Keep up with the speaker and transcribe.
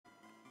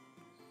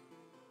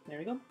There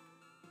we go.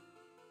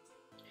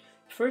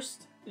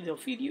 First, they'll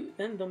feed you,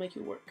 then they'll make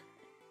you work.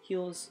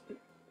 Heals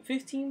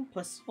 15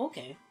 plus,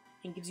 okay,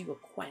 and gives you a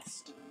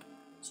quest.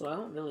 So I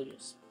want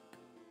villages.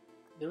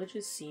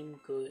 Villages seem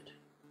good.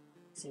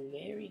 Seem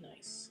very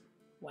nice.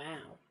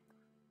 Wow.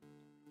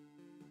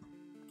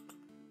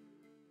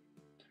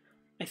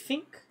 I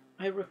think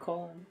I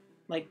recall,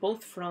 like,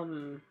 both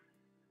from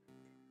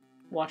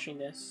watching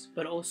this,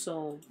 but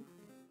also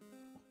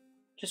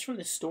just from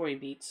the story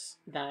beats,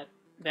 that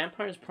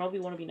vampires probably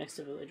want to be next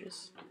to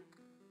villages.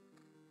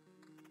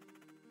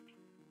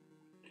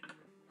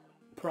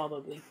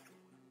 Probably.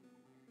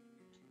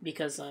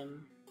 Because,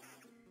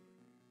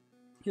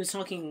 he was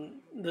talking,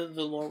 the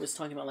lore was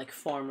talking about, like,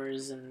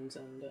 farmers and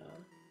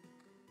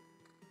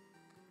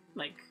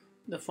like,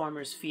 the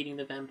farmers feeding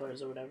the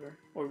vampires or whatever.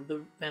 Or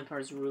the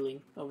vampires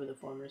ruling over the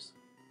farmers.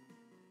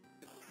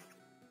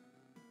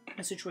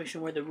 A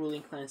situation where the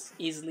ruling class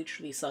is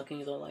literally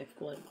sucking the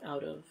lifeblood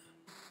out of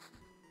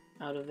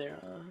their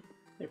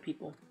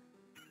people.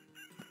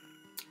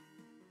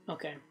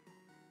 Okay.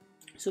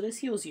 So this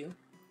heals you.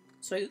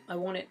 So I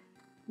want it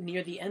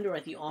near the end or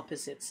at the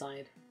opposite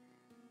side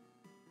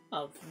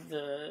of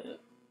the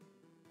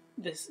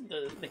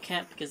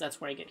camp, because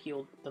that's where I get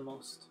healed the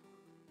most.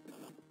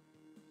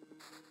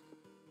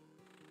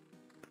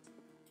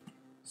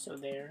 So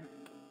there.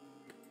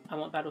 I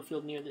want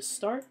battlefield near the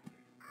start.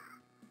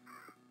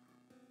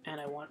 And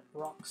I want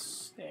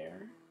rocks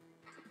there.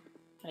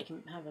 I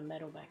can have a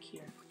meadow back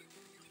here.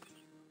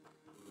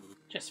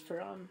 Just for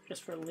a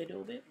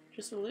little bit.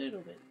 Just a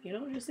little bit. You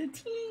know, just a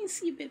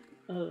teensy bit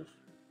of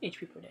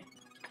HP per day.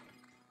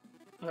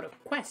 I got a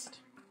quest.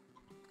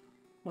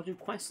 What do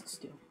quests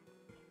do?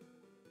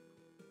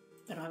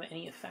 I don't have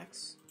any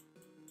effects.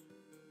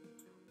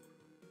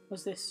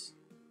 What's this?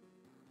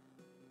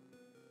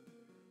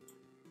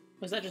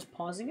 Was that just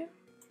pausing it?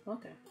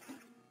 Okay.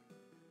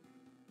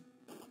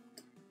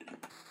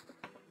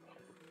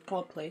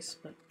 Odd place,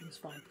 but it's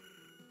fine.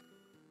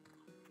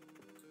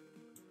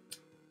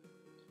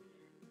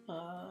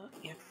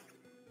 Yeah.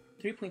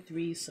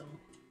 3.3, so...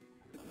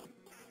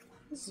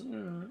 This,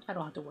 I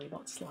don't have to worry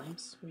about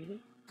slimes, really.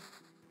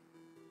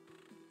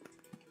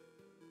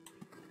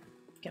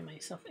 Get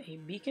myself a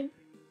beacon.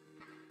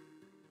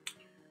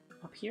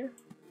 Up here.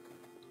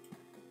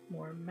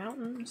 More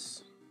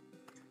mountains.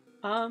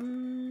 If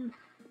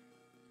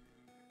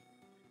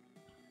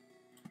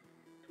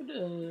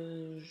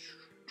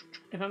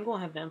I'm gonna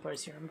have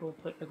vampires here, I'm gonna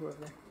put a grove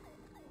there.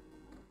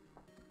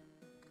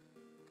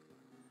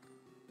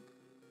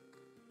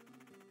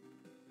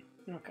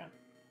 Okay.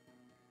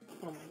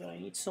 Oh my god, I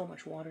need so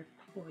much water.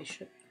 Holy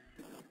shit.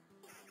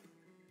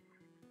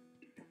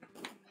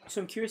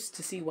 So I'm curious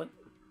to see what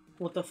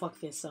the fuck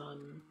this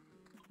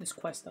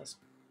quest does.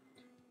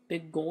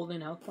 Big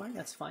golden health bar,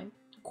 that's fine.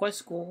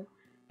 Quest goal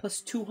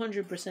plus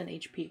 200%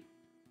 HP.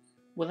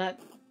 Will that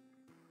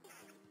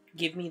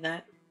give me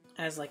that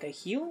as like a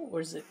heal, or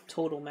is it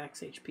total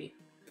max HP?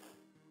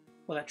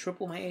 Will that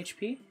triple my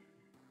HP?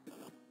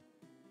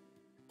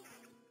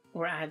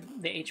 Or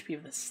add the HP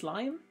of the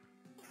slime?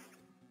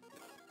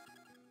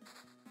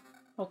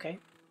 Okay.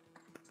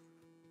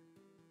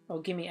 Oh,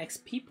 give me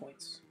XP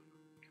points.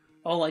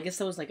 Oh, I guess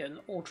that was like an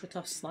ultra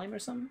tough slime or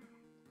something?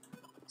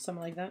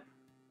 Something like that.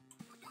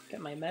 Get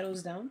my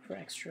meadows down for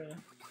extra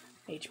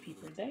HP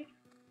per day.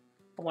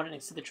 I want it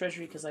next to the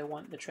treasury because I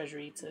want the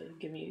treasury to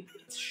give me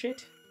its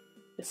shit.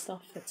 The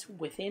stuff that's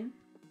within.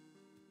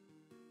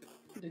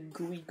 The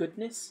gooey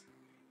goodness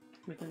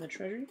within the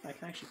treasury. I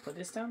can actually put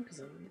this down because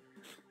I'm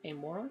a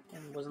moron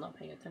and was not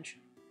paying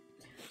attention.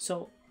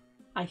 So,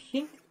 I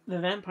think the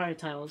vampire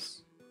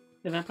tiles,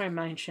 the vampire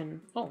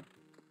mansion, oh,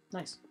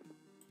 nice.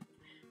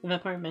 The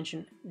vampire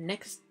mansion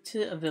next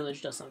to a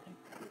village does something.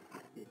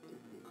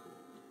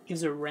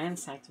 Gives a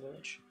ransacked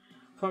village.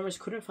 Farmers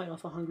couldn't fight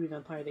off a hungry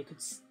vampire, they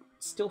could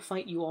still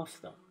fight you off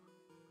though.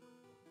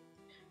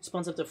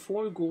 Spawns up to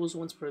 4 ghouls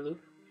once per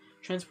loop.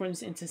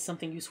 Transforms into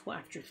something useful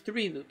after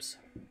 3 loops.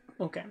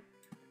 Okay.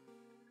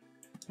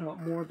 I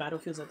want more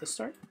battlefields at the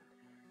start.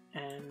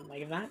 And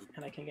like that,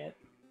 and I can get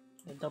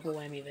the double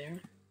whammy there.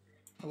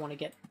 I want to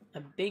get a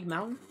big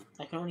mountain.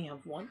 I can only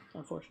have one,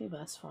 unfortunately, but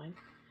that's fine.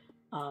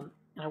 And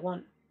I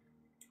want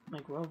my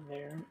grove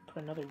there.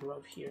 Put another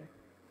grove here.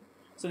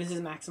 So this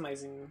is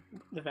maximizing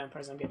the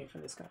vampires I'm getting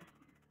from this guy.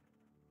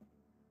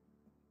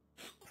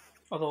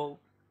 Although,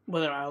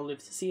 whether I'll live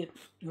to see it,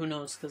 who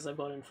knows, because I've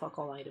gotten fuck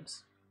all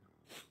items.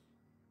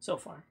 So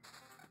far.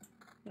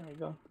 There we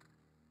go.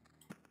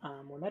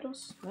 More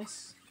meadows.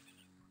 Nice.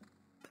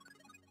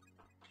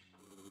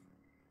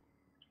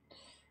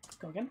 Let's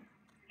go again.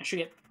 I should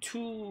get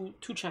two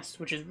chests,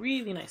 which is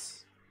really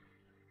nice.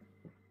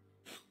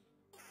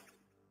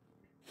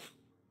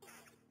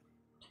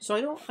 So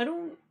I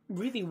don't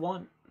really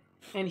want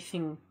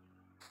anything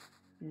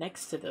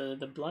next to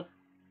the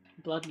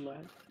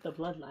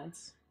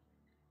bloodlands.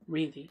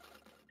 Really.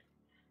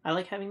 I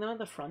like having them at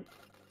the front,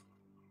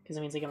 because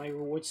that means I get my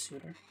rewards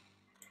sooner.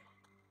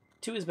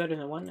 2 is better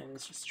than 1, and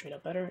it's just straight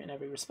up better in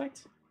every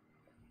respect.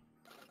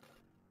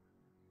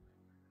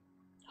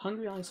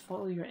 Hungry eyes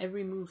follow your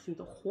every move through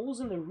the holes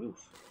in the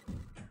roof.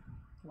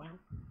 Wow.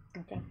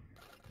 Okay.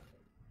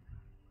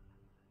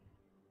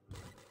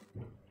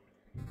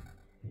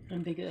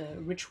 And big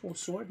ritual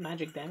sword,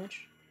 magic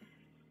damage.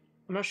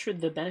 I'm not sure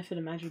the benefit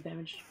of magic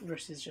damage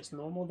versus just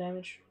normal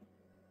damage,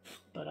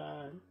 but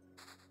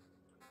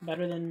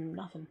better than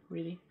nothing,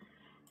 really.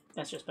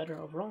 That's just better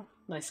overall.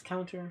 Nice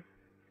counter.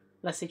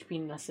 Less HP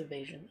and less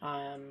evasion.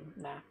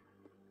 Nah.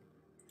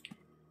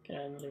 Get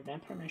another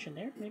vampire mansion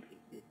there, maybe?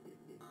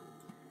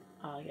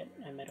 Get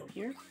a meadow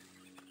here.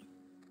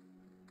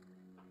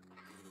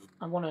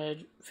 I want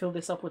to fill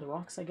this up with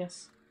rocks, I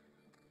guess.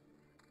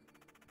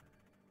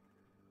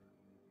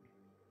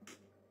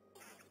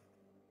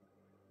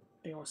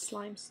 Big old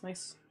slimes,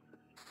 nice.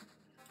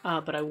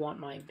 But I want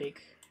my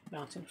big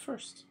mountain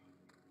first.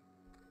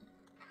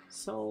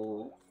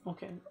 So,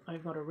 okay,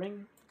 I've got a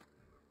ring.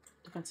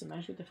 Defensive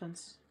magic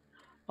defense.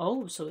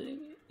 Oh, so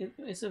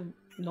it's a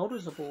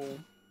noticeable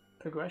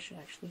progression,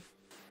 actually.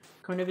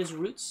 Carnivorous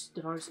roots,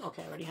 devours.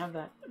 Okay, I already have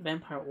that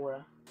vampire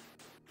aura.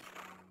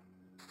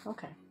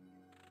 Okay.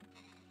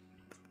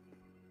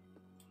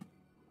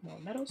 More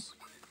meadows.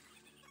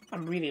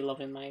 I'm really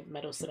loving my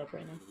meadow setup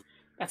right now.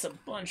 That's a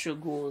bunch of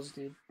ghouls,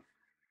 dude.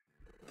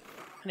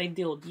 And they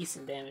deal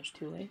decent damage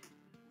too, eh?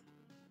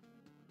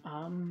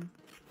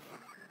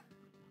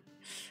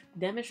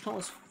 Damage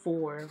total is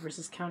 4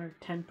 versus counter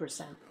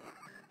 10%.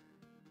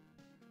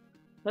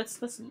 Let's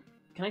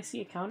can I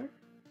see a counter?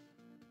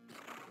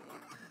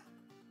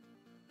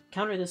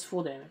 Counter this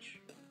full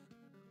damage.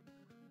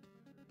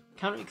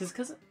 Counter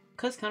because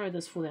counter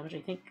this full damage,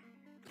 I think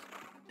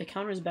the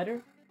counter is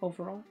better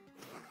overall.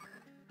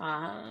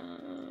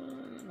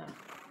 No,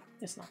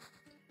 it's not.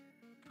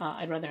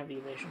 I'd rather have the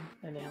evasion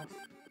than the health.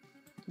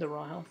 The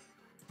raw health.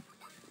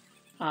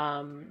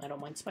 I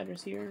don't mind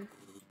spiders here.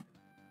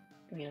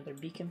 Give me another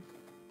beacon.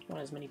 I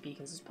want as many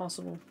beacons as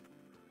possible.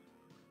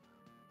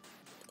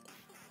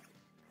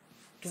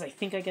 Because I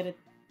think I get it.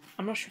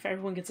 I'm not sure if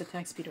everyone gets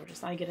attack speed or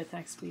just I get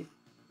attack speed.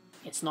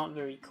 It's not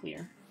very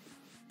clear.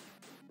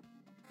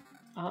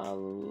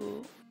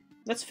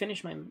 Let's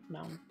finish my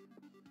mountain.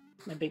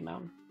 My big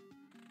mountain.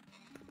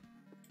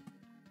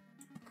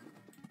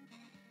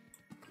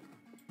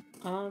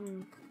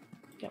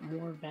 Get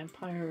more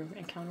vampire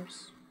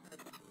encounters.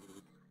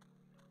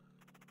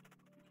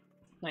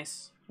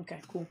 Nice.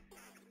 Okay, cool.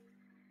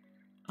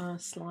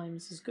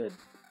 Slimes is good.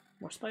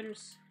 More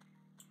spiders.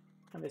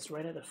 Have this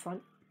right at the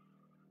front.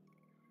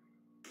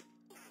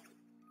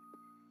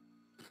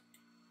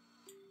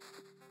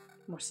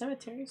 More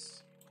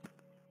cemeteries.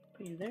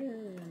 Put you there,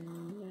 and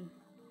then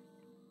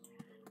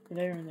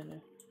there, and then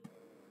a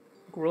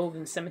grove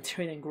and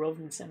cemetery, then grove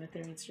and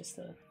cemetery. It's just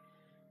a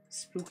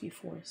spooky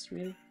forest,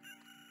 really.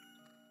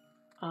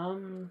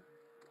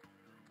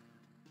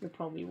 They're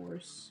probably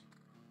worse.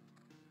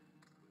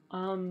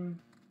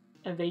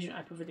 Evasion.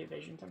 I prefer the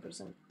evasion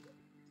 10%.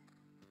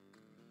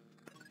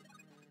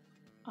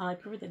 I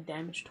prefer the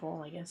damage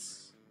toll, I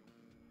guess.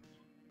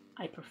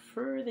 I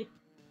prefer the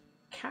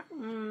cap.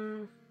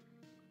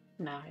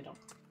 Nah, I don't.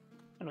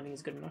 I don't think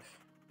it's good enough.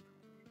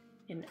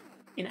 In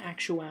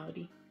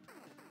actuality.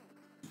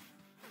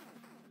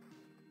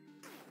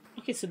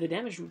 Okay, so the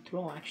damage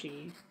roll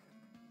actually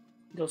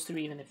goes through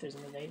even if there's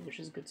an evade, which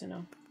is good to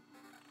know.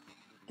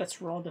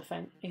 That's raw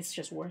defense. It's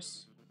just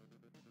worse.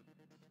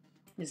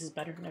 This is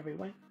better in every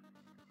way.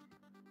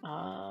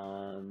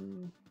 I'll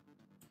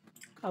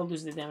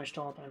lose the damage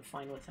toll, but I'm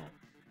fine with that.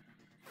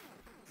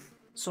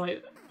 So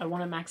I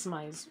want to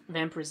maximize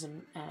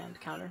vampirism and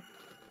counter.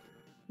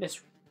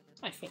 This,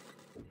 I think.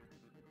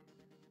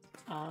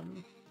 I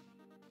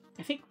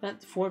think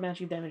that 4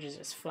 magic damage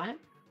is flat,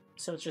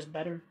 so it's just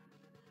better.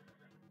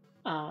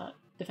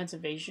 Defense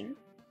evasion.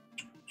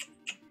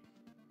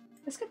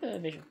 Let's get the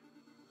evasion.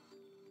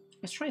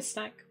 Let's try and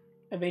stack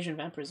evasion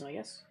vampirism, I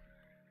guess.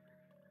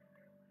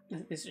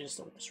 This is just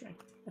a worse rank.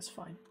 That's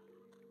fine.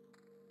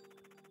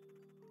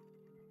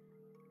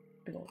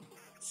 Big old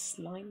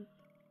slime.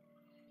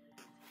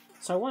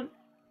 So I want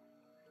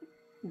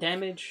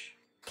damage,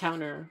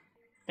 counter,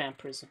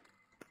 vampirism.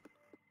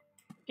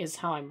 Is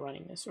how I'm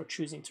running this, or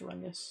choosing to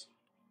run this.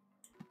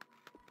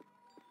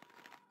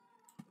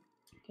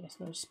 Okay, there's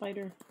another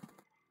spider.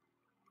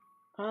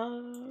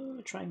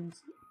 Try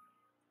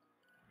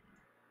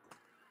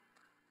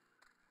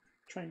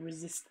and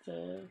resist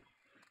the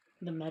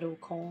metal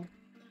call.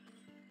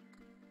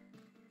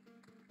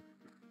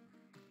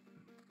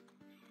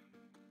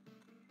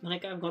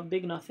 Like, I've got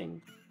big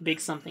nothing, big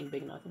something,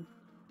 big nothing.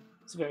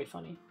 It's very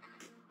funny.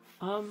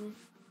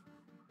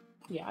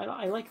 Yeah,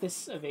 I like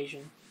this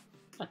evasion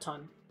a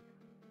ton.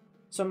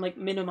 So I'm like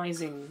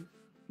minimizing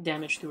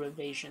damage through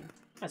evasion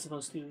as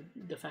opposed to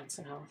defense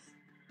and health.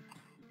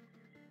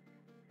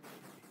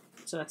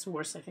 So that's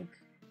worse, I think.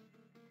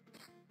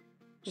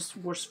 Just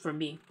worse for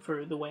me,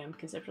 for the way I'm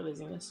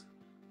conceptualizing this.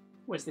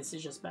 Whereas this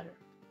is just better.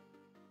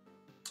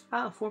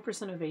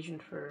 4% evasion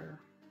for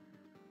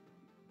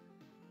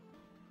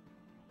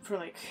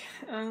like,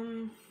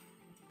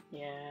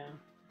 yeah.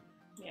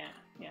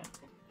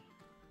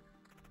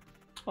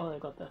 Oh, I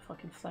got the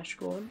fucking flash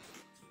going.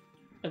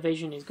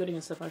 Evasion is good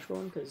against the flash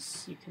golem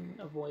because you can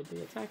avoid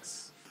the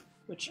attacks,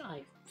 which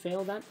I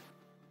failed at.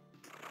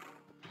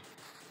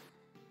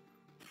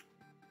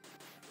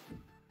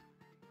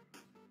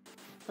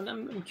 And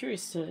I'm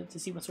curious to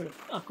see what sort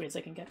of upgrades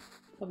I can get.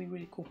 That'll be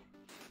really cool.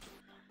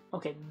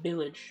 Okay,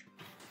 village.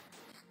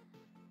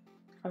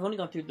 I've only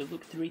gone through the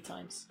loop 3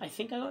 times. I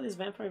think I got this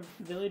vampire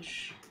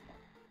village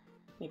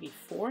maybe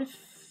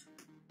 4th,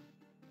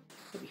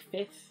 maybe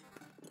 5th.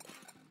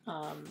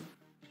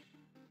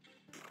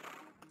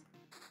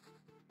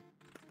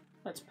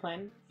 Let's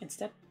plan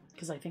instead,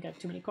 because I think I have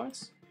too many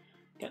cards.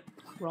 Get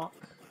rock,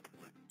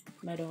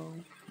 meadow,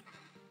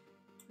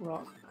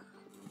 rock,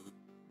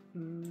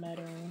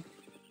 meadow,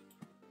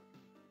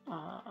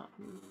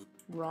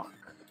 rock,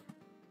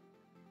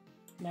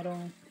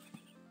 meadow,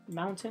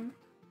 mountain.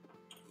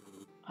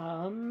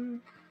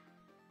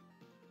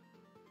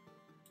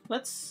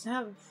 Let's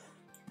have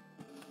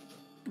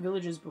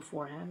villages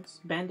beforehand.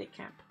 Bandit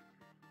camp.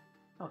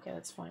 Okay,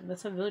 that's fine.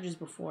 Let's have villages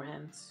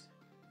beforehand.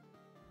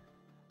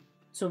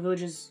 So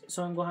villages,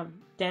 so I'm gonna have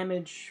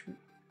damage,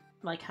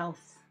 like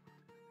health,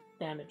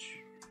 damage.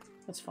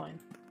 That's fine.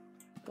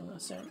 Go to the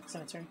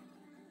cemetery.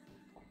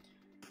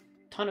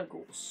 Ton of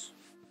ghouls.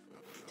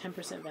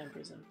 10%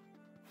 vampirism.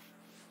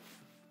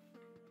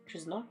 Which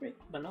is not great,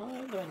 but not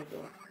the end of the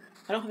door.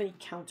 I don't have any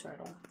counter at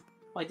all.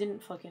 Oh, I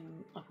didn't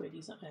fucking upgrade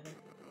these either.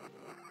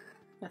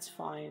 That's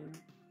fine.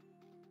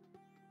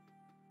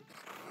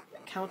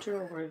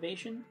 Counter over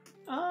evasion?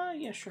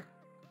 Yeah, sure.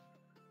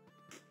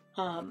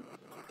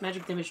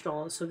 Magic damage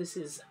draw, so this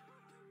is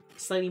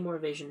slightly more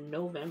evasion,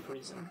 no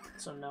vampirism,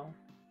 so no.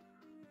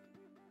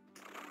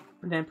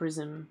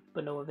 Vampirism,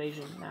 but no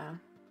evasion, nah.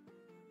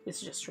 This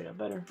is just straight up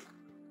better.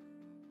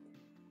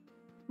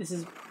 This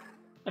is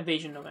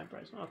evasion, no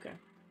vampirism, okay.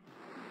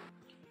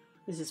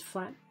 This is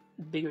flat,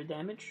 bigger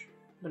damage,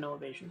 but no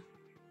evasion.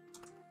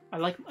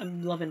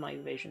 I'm loving my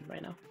evasion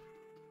right now.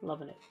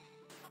 Loving it.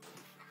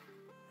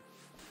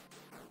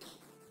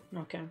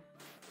 Okay.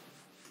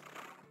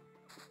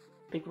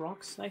 Big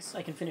rocks, nice.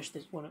 I can finish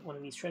this one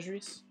of these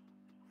treasuries.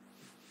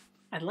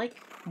 I'd like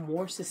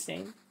more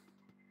sustain.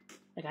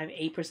 Like I have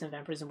 8%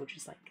 vampirism, which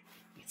is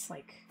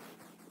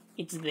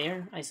it's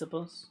there, I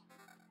suppose.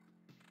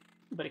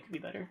 But it could be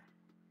better.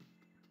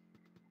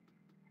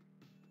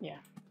 Yeah,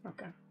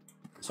 okay.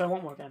 So I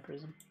want more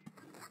vampirism.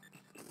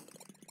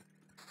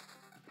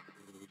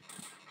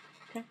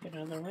 Okay, get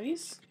another one of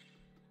these.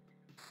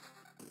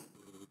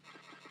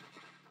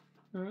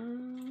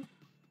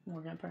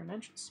 More vampire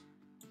mansions.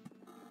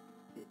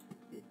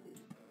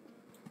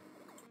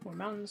 More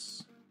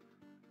mountains.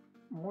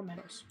 More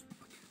meadows.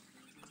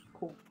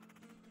 Cool.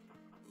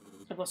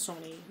 I've got so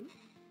many.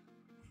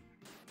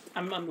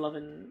 I'm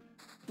loving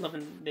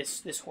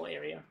this whole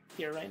area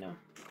here right now.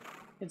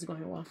 It's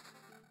going well.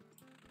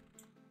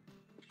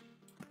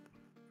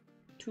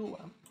 Too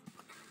well.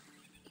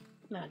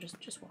 Nah,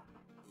 just well.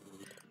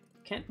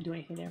 Can't do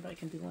anything there, but I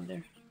can do one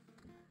there.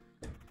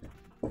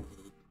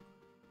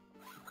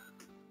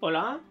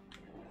 Hola.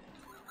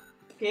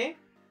 ¿Qué?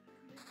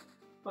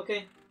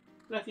 Okay.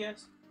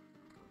 Gracias.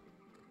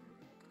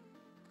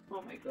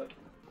 Oh my god.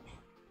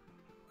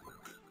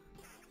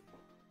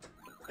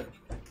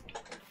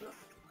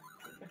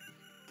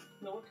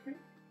 No what screen?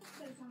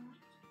 There's one.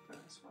 Oh,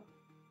 that's fine.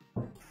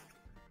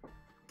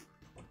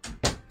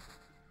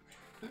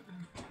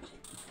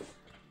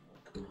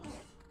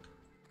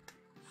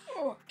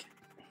 Okay.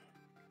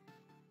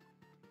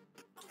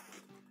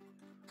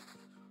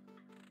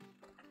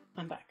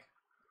 I'm back.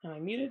 Am I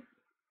muted?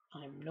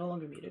 I'm no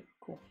longer muted.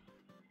 Cool.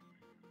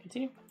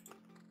 Continue.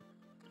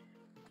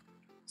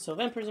 So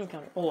vampirism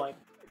counter. Oh, I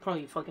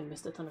probably fucking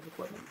missed a ton of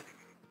equipment.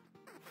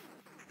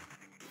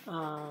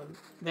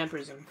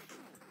 Vampirism.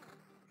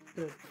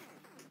 Good.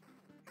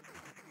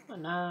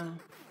 Nah.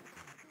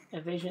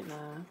 Evasion,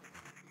 nah.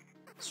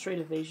 Straight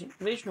evasion.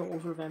 Evasion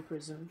over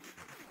vampirism.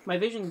 My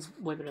evasion's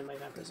way better than my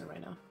vampirism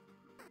right now.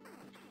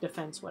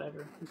 Defense,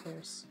 whatever. Who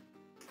cares?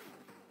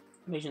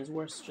 Evasion's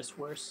worse, just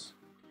worse.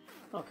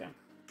 Okay.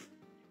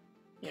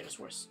 Yeah, just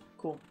worse.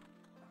 Cool.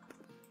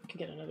 Can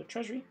get another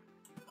treasury,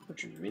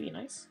 which would be really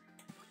nice.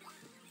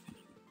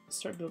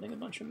 Start building a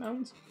bunch of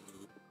mounds.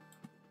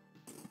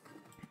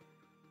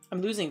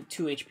 I'm losing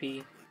 2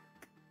 HP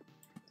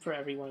for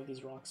every one of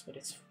these rocks, but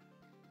it's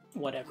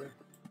whatever.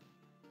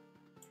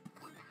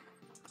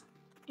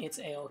 It's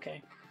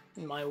a-okay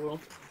in my world.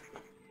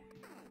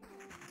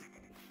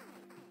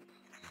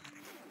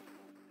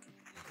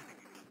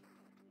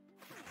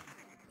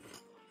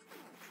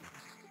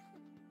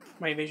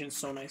 My evasion's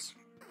so nice.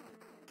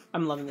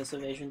 I'm loving this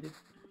evasion, dude.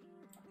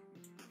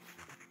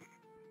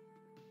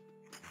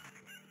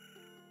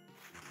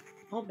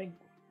 Oh, big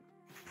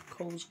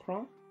Cole's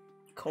crawl.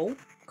 Cole?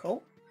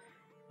 Cole?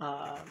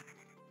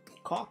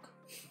 Cock.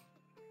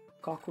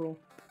 Cockerel.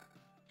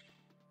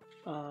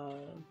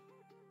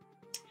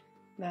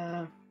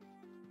 Nah.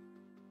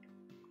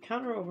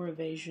 Counter over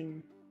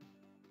evasion.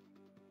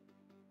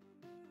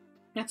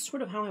 That's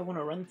sort of how I want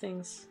to run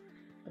things.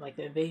 But, like,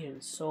 the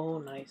evasion's so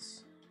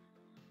nice.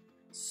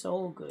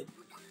 So good.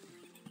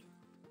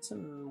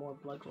 Some more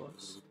blood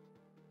gloves.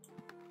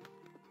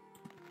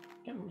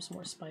 Get some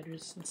more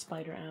spiders in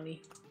Spider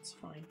Alley. It's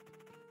fine.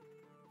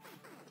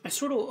 I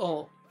sort of,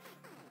 oh,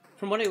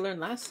 from what I learned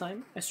last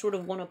time, I sort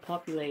of want to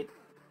populate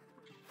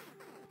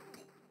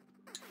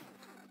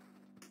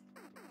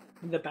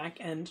the back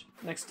end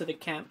next to the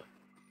camp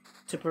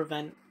to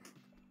prevent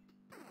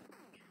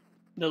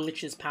the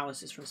Lich's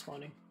palaces from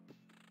spawning.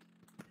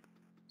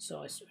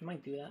 So I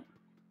might do that.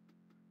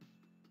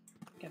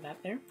 Get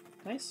that there.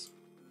 Nice.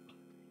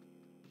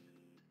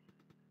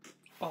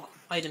 Oh,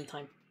 item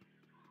time.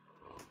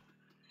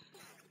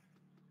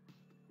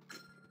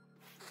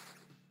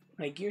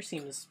 My gear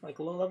seems like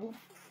low level,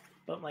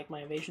 but like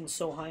my evasion's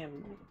so high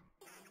I'm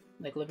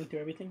like living through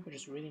everything, which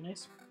is really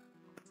nice.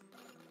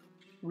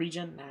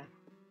 Regen, nah.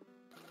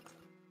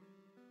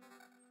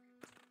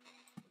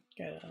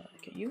 Get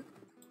you.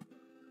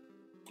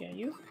 Get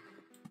you.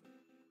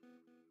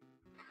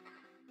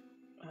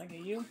 Get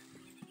you.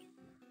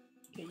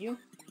 Get you.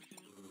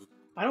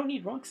 I don't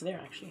need rocks there,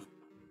 actually.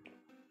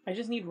 I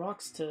just need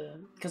rocks to...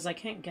 because I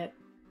can't get...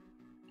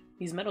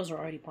 these meadows are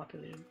already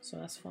populated, so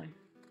that's fine.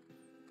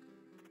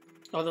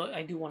 Although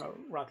I do want a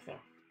rock there.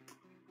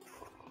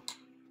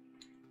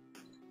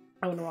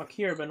 I want a rock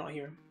here, but not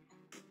here.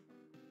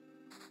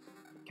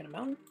 Get a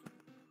mountain?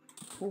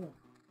 Ooh.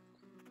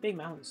 Big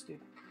mountains, dude.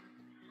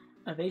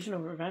 Evasion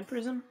over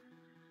vampirism?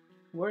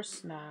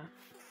 Worse? Nah.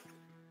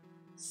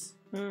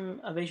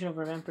 Evasion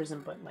over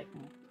vampirism, but like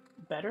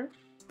better?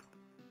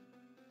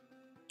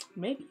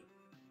 Maybe.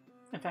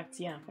 In fact,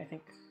 yeah, I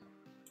think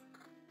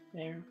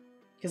there.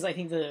 Because I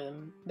think the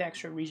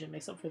extra region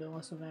makes up for the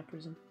loss of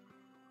vampirism.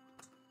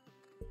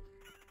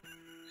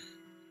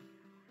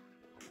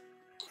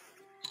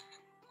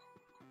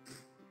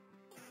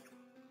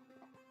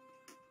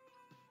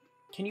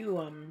 Can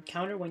you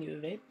counter when you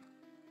evade?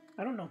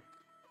 I don't know.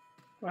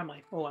 Where am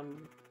I? Oh,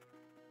 I'm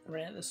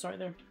right at the start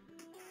there.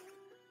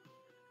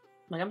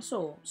 Like, I'm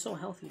so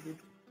healthy, dude.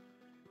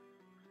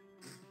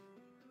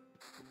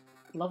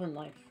 Love and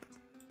life.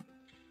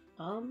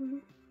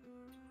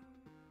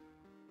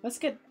 Let's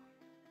get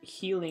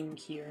healing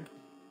here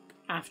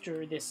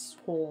after this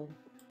whole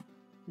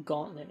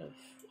gauntlet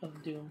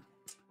of doom.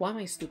 Why am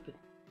I stupid?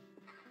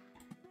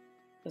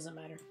 Doesn't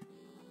matter.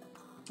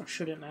 Or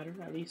shouldn't matter,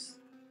 at least.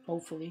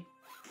 Hopefully.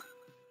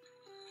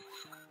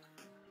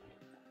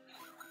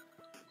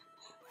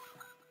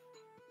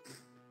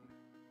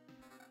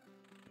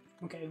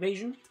 Okay,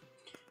 evasion.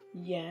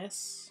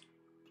 Yes.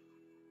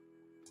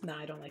 Nah,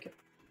 I don't like it.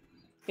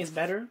 It's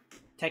better,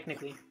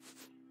 technically.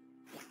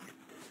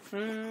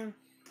 I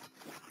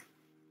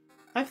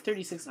have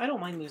 36. I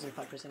don't mind losing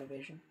 5%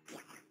 evasion.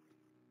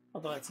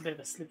 Although it's a bit of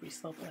a slippery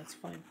slope, but that's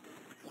fine.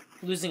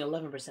 Losing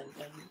 11%,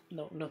 then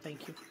no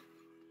thank you.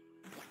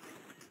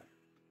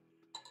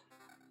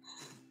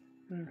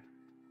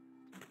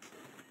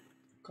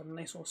 Got a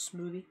nice little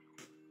smoothie.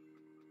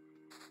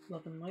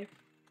 Love and life.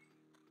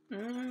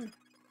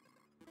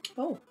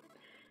 Oh,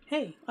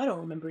 hey, I don't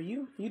remember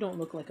you. You don't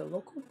look like a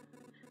local.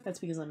 That's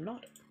because I'm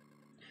not.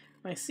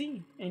 I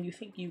see, and you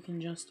think you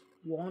can just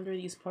wander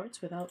these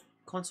parts without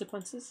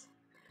consequences?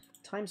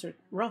 Times are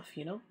rough,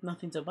 you know?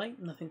 Nothing to bite,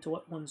 nothing to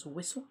wet one's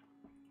whistle.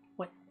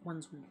 Wet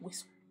one's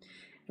whistle.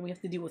 And we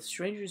have to deal with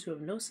strangers who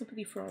have no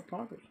sympathy for our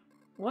poverty.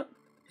 What?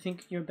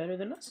 Think you're better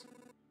than us?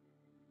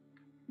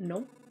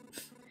 No?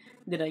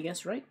 Did I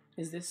guess right?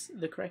 Is this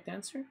the correct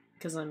answer?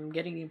 Because I'm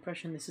getting the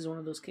impression this is one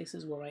of those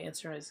cases where my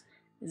answer has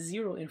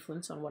zero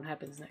influence on what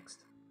happens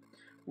next.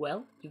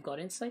 Well, you've got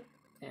insight,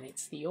 and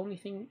it's the only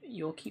thing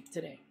you'll keep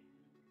today.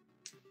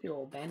 The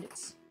old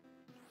bandits.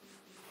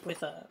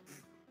 With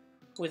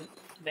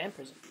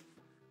vampirism.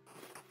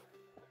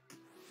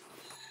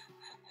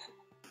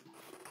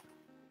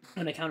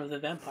 On account of the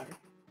vampire.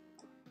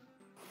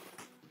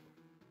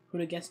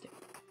 Who'd have guessed it?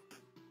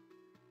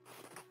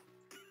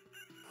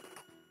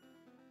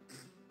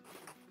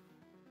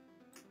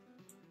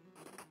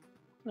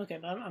 Okay,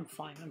 but I'm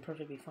fine. I'm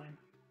perfectly fine.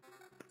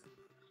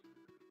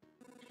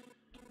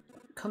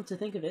 Come to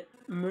think of it,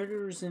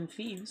 murderers and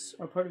thieves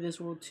are part of this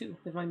world too.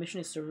 If my mission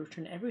is to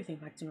return everything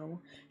back to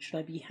normal, should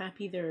I be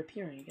happy they're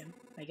appearing again?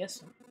 I guess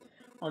so.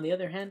 On the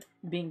other hand,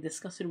 being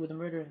disgusted with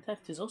murder and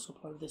theft is also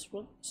part of this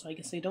world, so I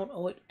guess I don't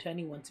owe it to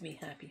anyone to be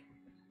happy.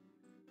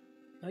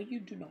 No, you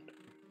do not.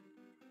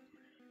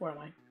 Where am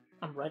I?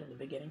 I'm right at the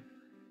beginning.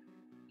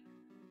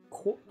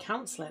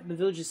 Count Slat, the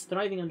village is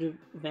thriving under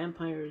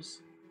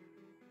vampires'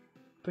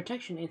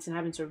 protection. Its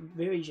inhabitants are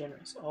very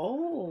generous.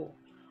 Oh!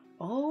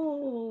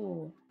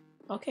 Oh!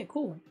 Okay,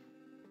 cool.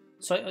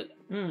 So,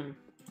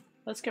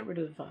 let's get rid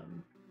of,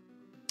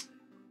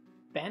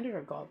 bandit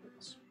or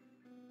goblins?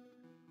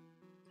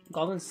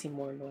 Goblins seem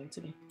more annoying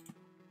to me.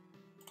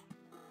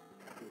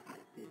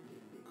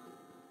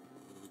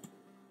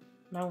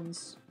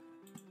 Mountains.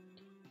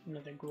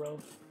 Another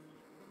grove.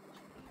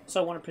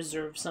 So I want to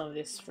preserve some of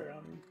this for,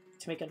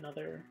 to make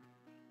another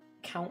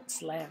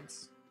Count's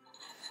Lands.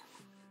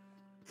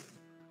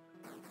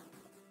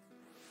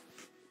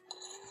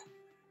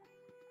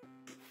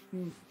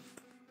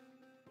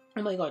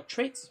 Oh my god,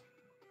 traits.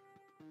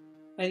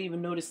 I didn't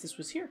even notice this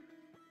was here.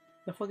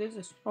 The fuck is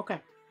this? Okay.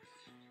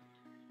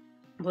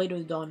 Blade of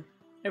the Dawn.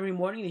 Every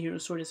morning, the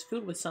hero's sword is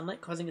filled with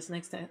sunlight, causing its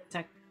next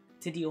attack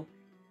to deal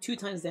 2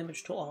 times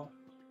damage to all.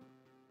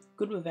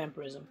 Good with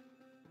vampirism.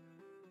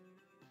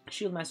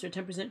 Shield Master,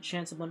 10%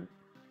 chance of one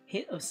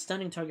hit of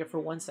stunning target for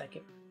 1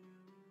 second.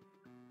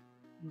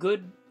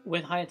 Good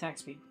with high attack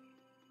speed.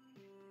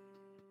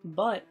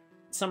 But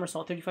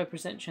Somersault,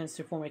 35% chance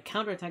to form a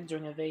counterattack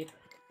during evade.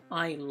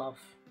 I love,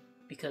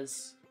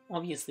 because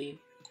obviously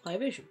high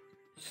evasion.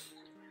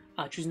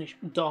 Choose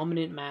nation.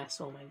 Dominant Mass,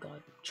 oh my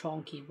god.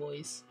 Chonky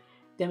boys.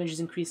 Damage is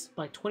increased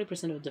by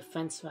 20% of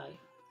defense value.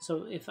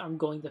 So if I'm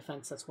going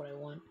defense, that's what I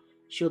want.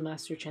 Shield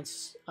Master,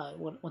 chance,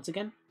 once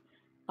again.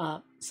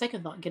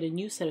 Second thought, get a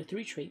new set of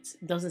 3 traits.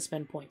 Doesn't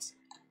spend points.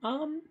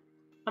 I'm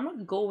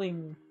not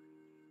going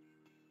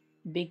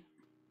big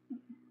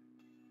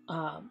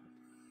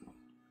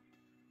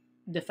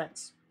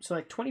defense. So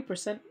like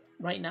 20%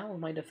 right now of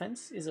my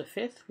defense is a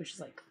 5th, which is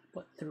like,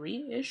 what,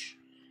 3-ish?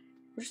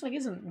 Which like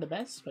isn't the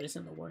best, but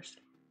isn't the worst.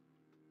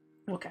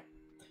 Okay.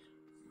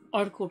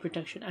 Article of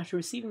Protection. After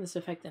receiving this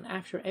effect and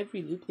after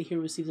every loop, the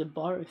hero receives a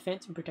bar of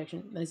phantom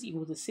protection that is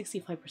equal to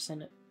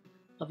 65%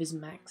 of his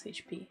max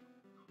HP.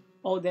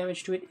 All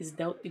damage to it is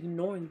dealt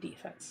ignoring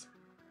defense.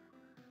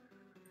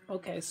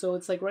 Okay, so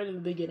it's like right at the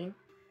beginning.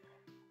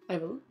 I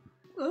have a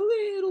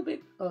little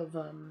bit of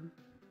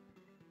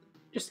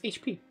just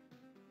HP.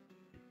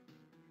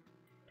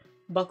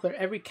 Buckler,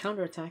 every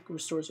counterattack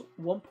restores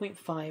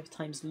 1.5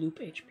 times loop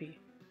HP.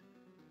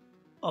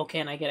 Okay,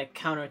 and I get a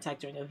counterattack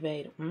during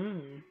evade.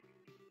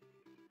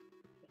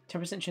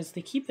 10% chance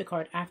to keep the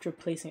card after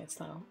placing its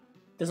tile.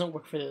 Doesn't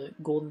work for the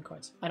golden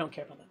cards. I don't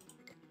care about that.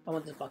 I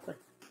want this Buckler.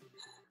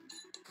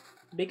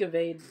 Big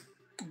evade,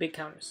 big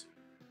counters.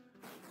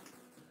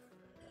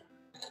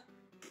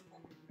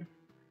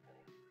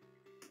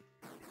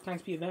 Attack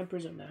speed,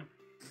 vampirism, nah.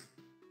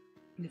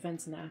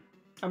 Defense, nah.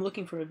 I'm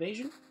looking for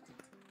evasion.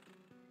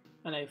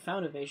 And I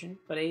found evasion,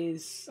 but it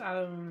is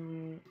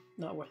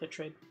not worth a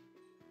trade.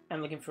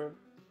 I'm looking for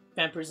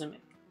vampirism,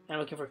 and I'm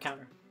looking for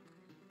counter.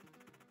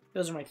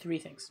 Those are my 3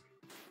 things.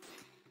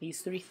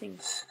 These 3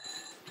 things.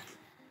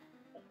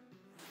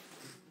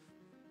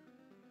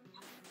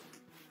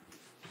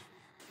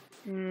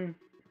 I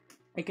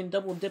can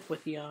double dip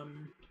with the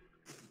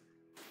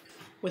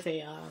with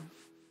the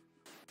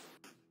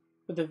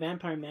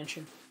vampire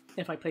mansion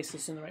if I place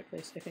this in the right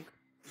place, I think.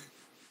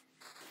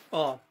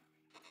 Oh.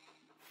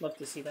 Love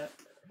to see that.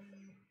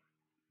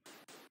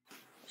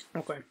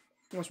 Okay.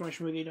 What's my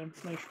smoothie done?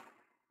 Nice.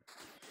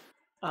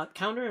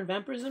 Counter and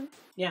vampirism?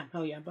 Yeah,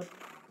 hell yeah, but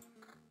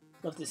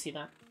love to see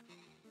that.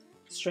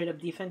 Straight up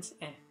defense?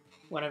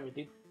 Whatever,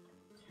 dude.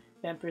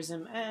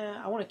 Vampirism?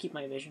 I want to keep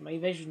my evasion. My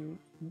evasion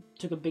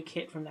took a big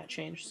hit from that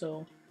change,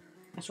 so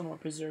I just want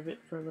to preserve it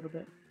for a little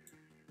bit.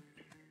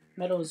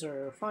 Medals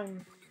are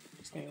fine.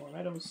 Just getting more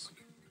medals.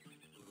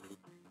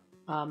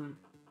 I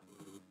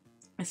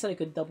said I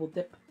could double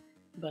dip,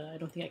 but I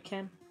don't think I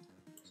can.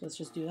 So let's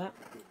just do that.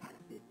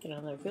 Get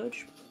another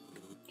village.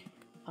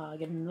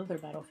 Get another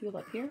battlefield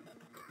up here.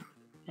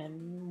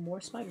 And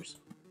more spiders.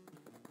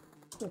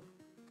 Cool.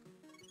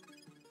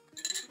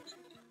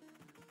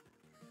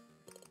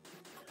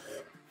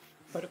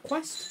 But a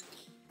quest,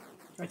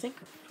 I think,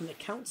 from the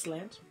Count's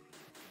Land.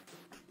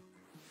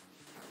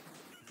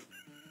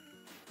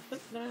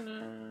 No,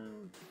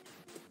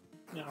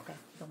 okay,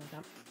 don't like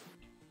that.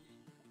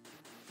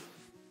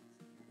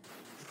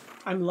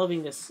 I'm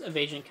loving this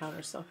evasion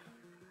counter stuff.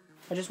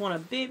 I just want a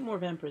bit more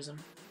vampirism.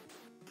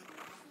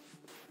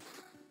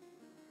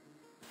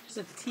 Just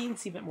a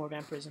teensy bit more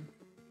vampirism.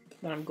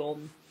 Then I'm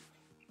golden.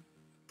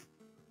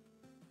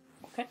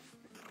 Okay,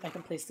 I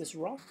can place this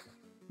rock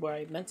where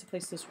I meant to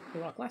place this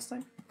rock last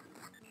time.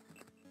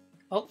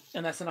 Oh,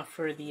 and that's enough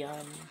for the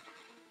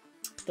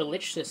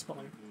Lich to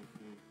spawn.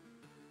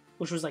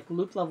 Which was like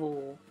loop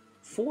level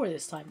 4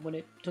 this time, when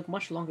it took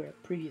much longer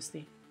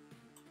previously.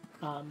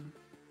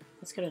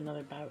 Let's get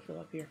another battlefield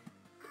up here.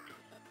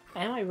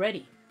 Am I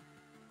ready?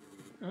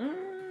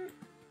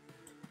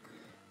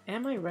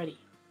 Am I ready?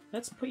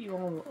 Let's put you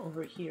all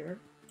over here.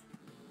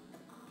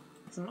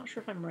 Because I'm not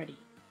sure if I'm ready.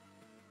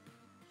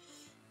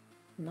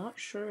 Not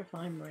sure if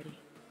I'm ready.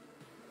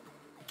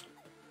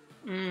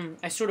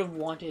 I sort of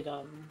wanted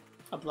a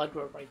blood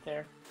robe right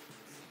there.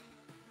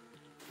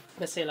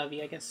 Let's say la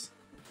vie, I guess.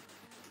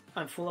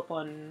 I'm full up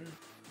on...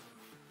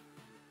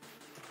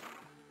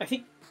 I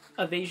think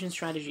evasion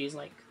strategy is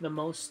like the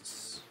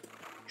most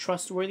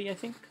trustworthy, I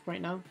think,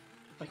 right now.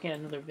 I can get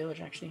another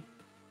village, actually.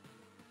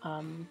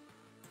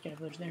 Get a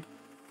village there.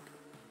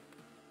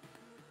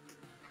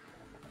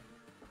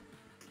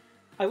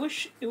 I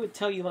wish it would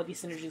tell you about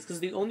these synergies, because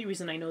the only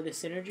reason I know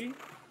this synergy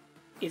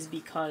is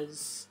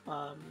because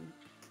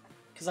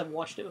I've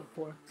watched it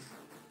before.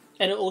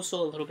 And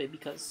also a little bit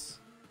because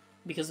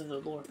of the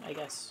lore, I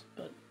guess,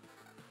 but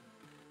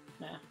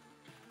nah.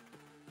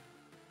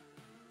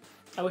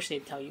 I wish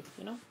they'd tell you,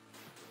 you know?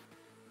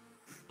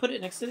 Put it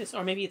next to this,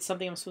 or maybe it's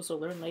something I'm supposed to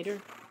learn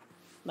later.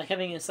 Like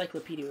having an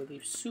encyclopedia would be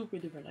super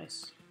duper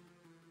nice.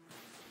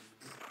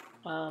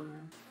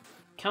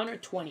 Counter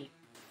 20.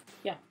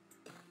 Yeah.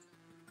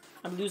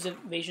 I'm lose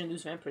evasion,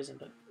 lose vampirism,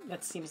 but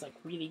that seems like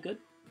really good.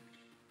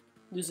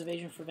 Lose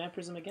evasion for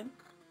vampirism again.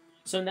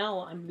 So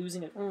now I'm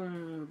losing it.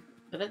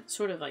 But that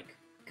sort of like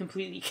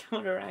completely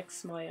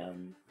counteracts my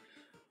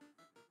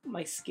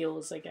my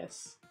skills, I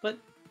guess. But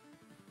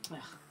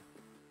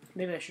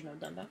maybe I shouldn't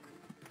have done that.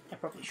 I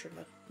probably shouldn't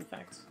have, in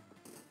fact.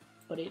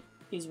 But it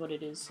is what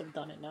it is. I've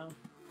done it now.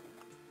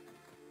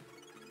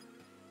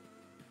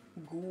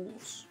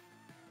 Ghouls.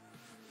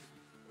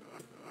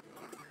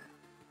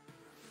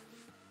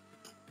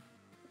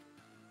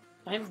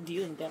 I am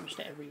dealing damage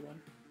to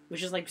everyone,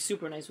 which is like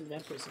super nice with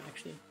vampirism,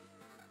 actually.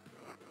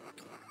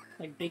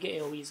 Like big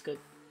AoE is good.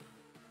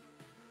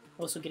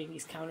 Also getting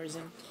these counters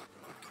in,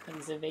 and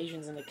these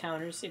evasions and the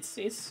counters.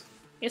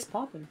 It's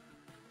popping.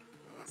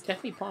 It's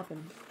definitely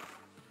popping.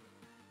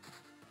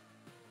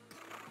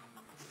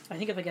 I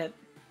think if I get,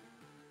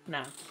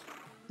 nah,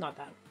 not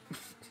that.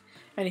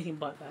 Anything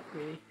but that,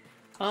 really.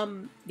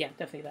 Yeah,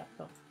 definitely that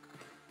though.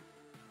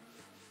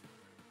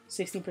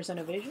 16%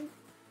 evasion.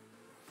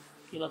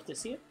 You love to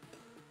see it.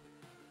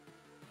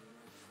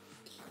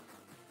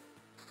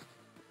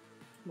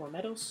 More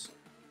medals.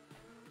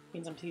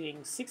 Means I'm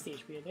taking 60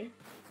 HP a day.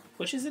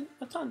 Which isn't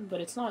a ton,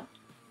 but it's not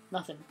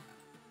nothing.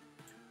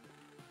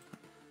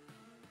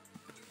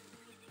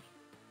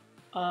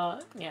 Yeah,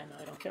 no,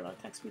 I don't care about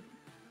attack speed.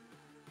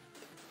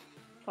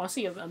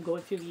 Honestly, I'm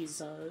going through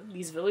these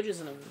villages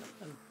and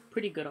I'm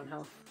pretty good on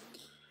health.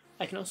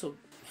 I can also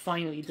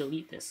finally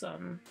delete this,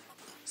 some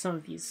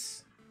of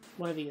these,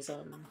 one of these,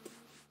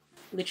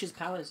 Lich's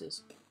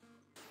palaces.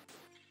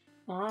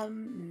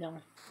 No.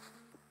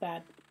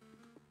 Bad.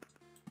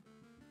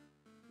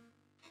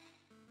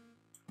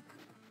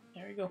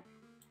 There we go.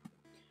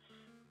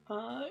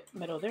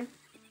 Meadow there.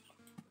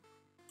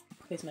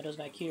 Place meadows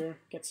back here.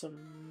 Get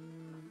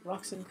some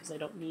rocks in, because I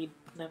don't need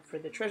them for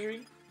the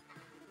treasury.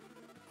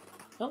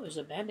 Oh, there's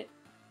a bandit.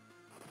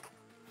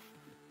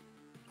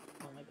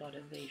 Oh my god,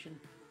 evasion.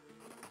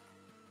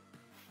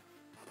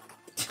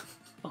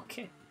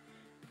 Okay.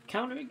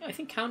 Countering, I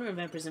think countering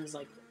vampirism is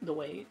like the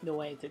way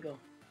to go.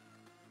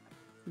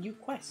 New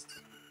quest.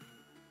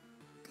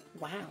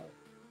 Wow.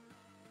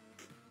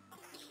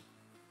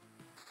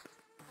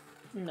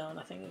 No,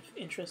 nothing of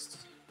interest.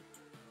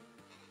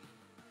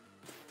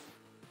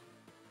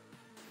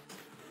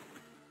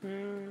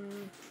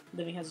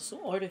 Living has a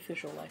so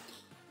artificial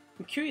life.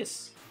 I'm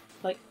curious.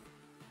 Like,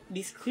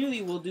 these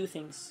clearly will do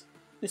things.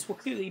 This will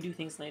clearly do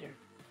things later.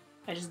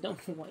 I just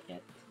don't know what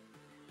yet.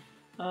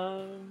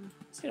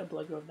 Let's get a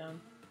blood grove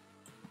down.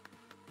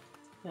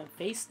 Now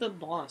face the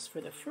boss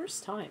for the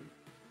first time.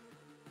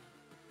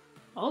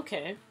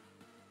 Okay.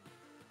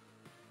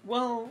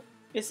 Well,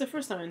 it's the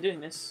first time I'm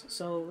doing this,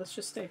 so let's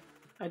just stay.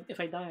 If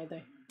I die, I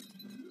die.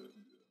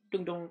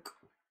 Dunk donk.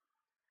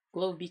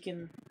 Glow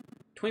beacon.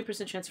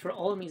 20% chance for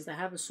all enemies that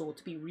have a soul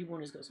to be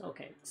reborn as ghosts.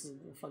 Okay, this is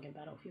a fucking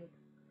battlefield.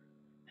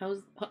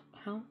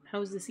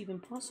 How is this even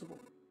possible?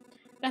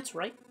 That's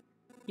right.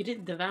 You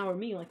didn't devour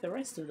me like the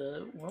rest of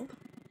the world.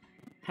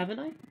 Haven't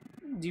I?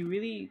 Do you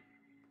really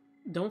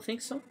don't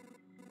think so?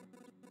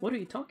 What are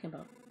you talking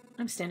about?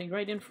 I'm standing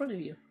right in front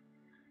of you.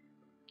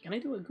 Can I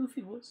do a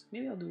goofy voice?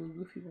 Maybe I'll do a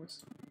goofy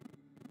voice.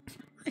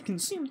 I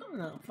consumed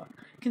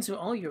consume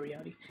all your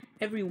reality.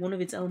 Every one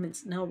of its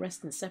elements now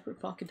rests in a separate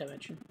pocket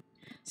dimension.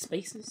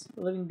 Spaces,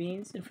 living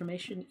beings,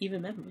 information,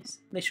 even memories.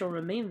 They shall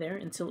remain there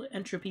until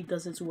entropy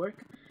does its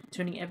work,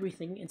 turning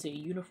everything into a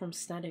uniform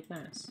static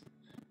mass.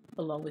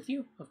 Along with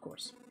you, of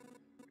course.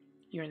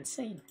 You're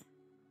insane.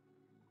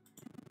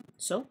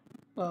 So,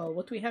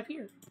 what do we have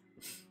here?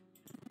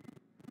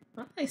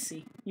 I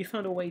see. You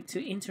found a way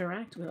to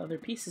interact with other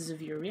pieces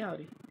of your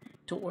reality,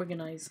 to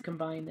organize,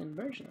 combine, and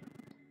merge them.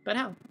 But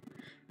how?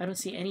 I don't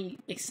see any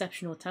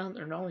exceptional talent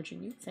or knowledge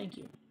in you, thank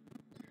you.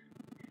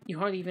 You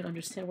hardly even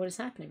understand what is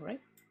happening, right?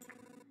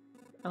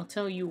 I'll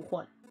tell you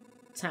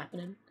what's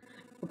happening.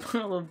 A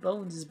pile of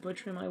bones is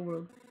butchering my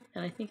world,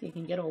 and I think it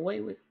can get away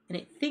with it. And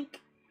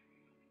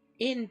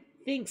it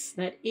thinks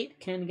that it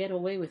can get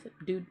away with it.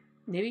 Dude,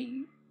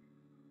 maybe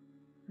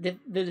the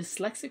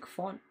dyslexic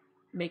font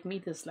make me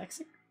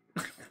dyslexic?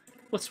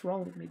 What's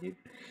wrong with me, dude?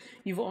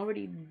 You're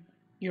already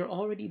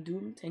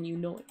doomed and you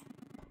know it.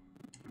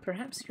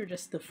 Perhaps you're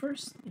just the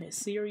first in a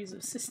series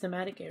of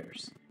systematic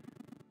errors.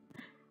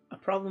 A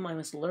problem I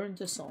must learn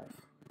to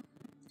solve.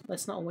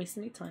 Let's not waste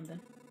any time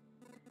then.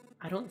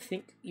 I don't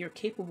think you're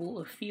capable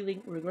of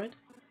feeling regret,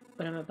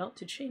 but I'm about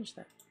to change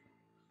that.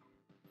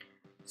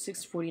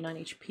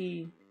 649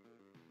 HP,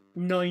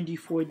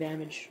 94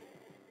 damage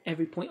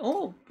every point.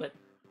 Oh, but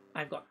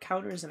I've got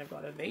counters and I've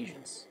got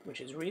evasions,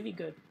 which is really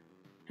good.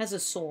 Has a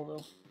soul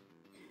though.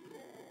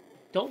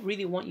 Don't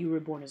really want you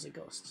reborn as a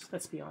ghost,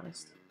 let's be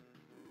honest.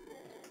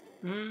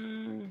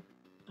 I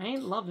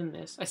ain't loving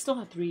this. I still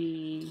have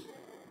 3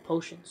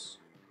 potions.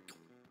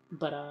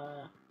 But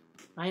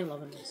I ain't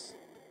loving this.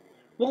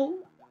 Well,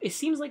 it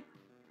seems like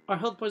our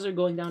health bars are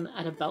going down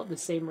at about the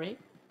same rate.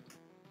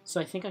 So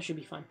I think I should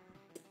be fine.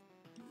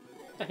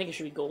 I think it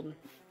should be golden.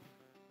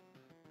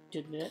 To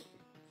admit it.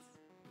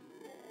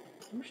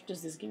 How much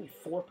does this give me?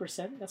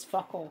 4%? That's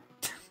fuck all.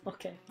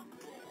 Okay.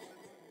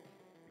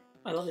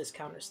 I love this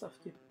counter stuff,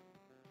 dude.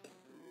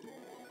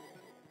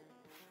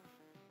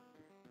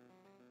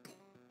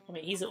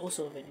 Okay, he's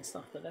also evading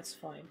stuff, but that's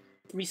fine.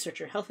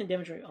 Researcher, health and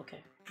damage rate. Okay.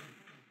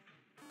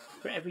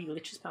 For every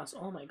lich's pass.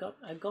 Oh my god,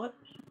 I got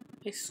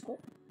a score.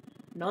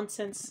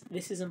 Nonsense.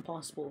 This is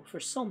impossible for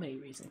so many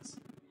reasons.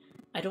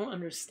 I don't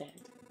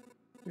understand.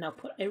 Now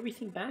put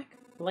everything back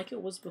like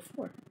it was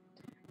before.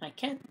 I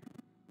can't.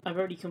 I've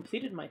already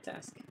completed my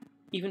task,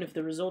 even if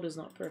the result is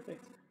not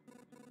perfect.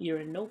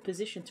 You're in no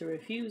position to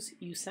refuse,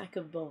 you sack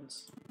of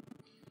bones.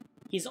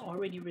 He's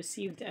already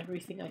received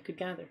everything I could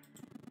gather.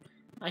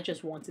 I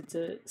just wanted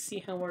to see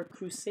how our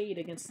crusade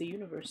against the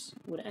universe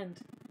would end,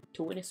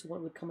 to witness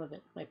what would come of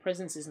it. My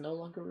presence is no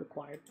longer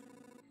required.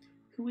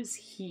 Who is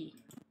he?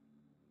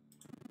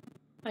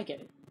 I get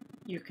it.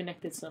 You're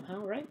connected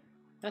somehow, right?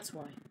 That's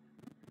why.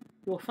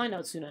 We'll find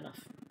out soon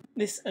enough.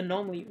 This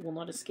anomaly will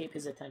not escape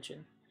his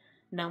attention.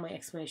 Now my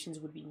explanations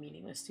would be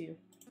meaningless to you.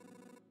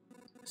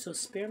 So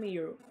spare me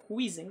your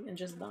wheezing and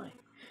just die.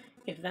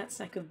 If that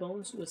sack of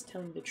bones was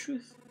telling the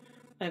truth,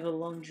 I have a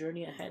long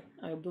journey ahead.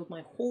 I will build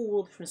my whole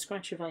world from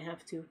scratch if I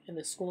have to, and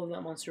the skull of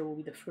that monster will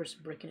be the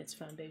first brick in its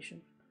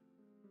foundation.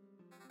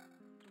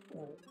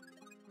 Oh.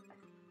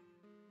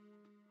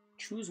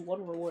 Choose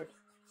one reward.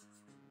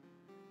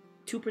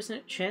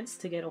 2% chance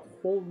to get a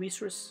whole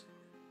resource.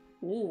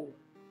 Ooh.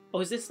 Oh,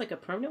 is this like a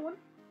permanent one?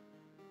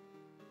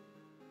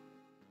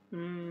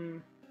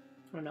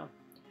 I don't know.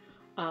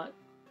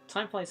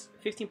 Time flies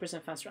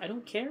 15% faster. I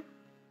don't care.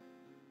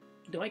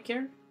 Do I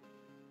care?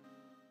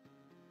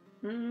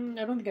 I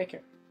don't think I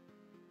care.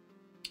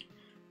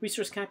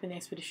 Resource cap in the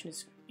expedition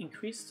is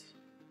increased.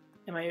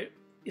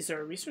 Is there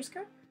a resource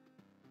cap?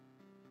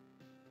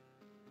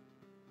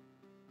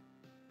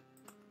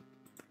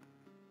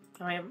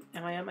 Am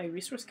I at my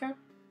resource cap?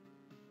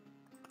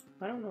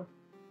 I don't know.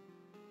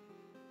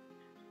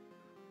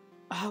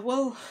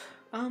 Well,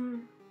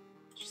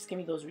 just give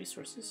me those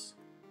resources.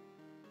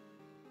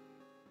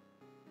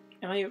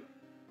 How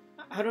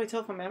do I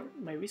tell if I'm at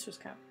my resource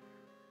cap?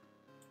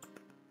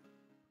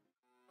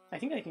 I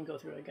think I can go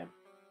through it again.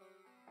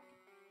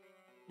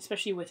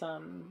 Especially with,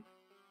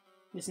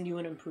 this new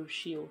and improved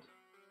shield.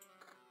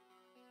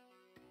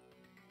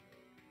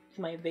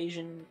 My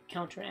evasion,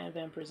 counter, and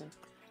vampirism.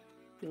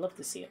 You love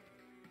to see it.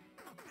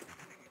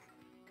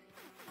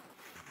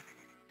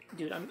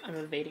 Dude, I'm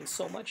evading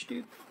so much,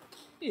 dude.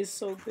 It is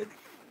so good.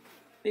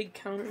 Big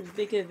counters,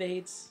 big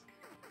evades.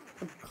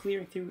 I'm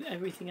clearing through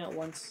everything at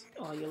once.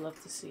 Oh, you love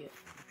to see it.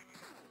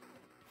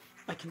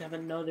 I can have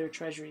another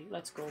treasury.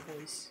 Let's go,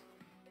 boys.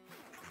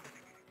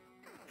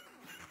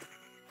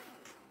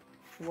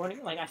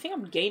 Warning, like, I think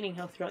I'm gaining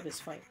health throughout this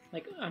fight.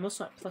 Like, I'm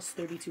also at plus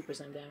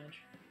 32%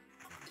 damage.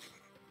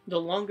 The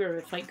longer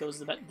the fight goes,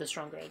 the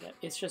stronger I get.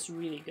 It's just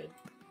really good.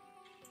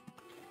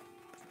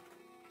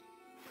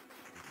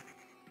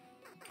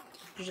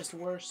 It's just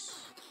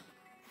worse.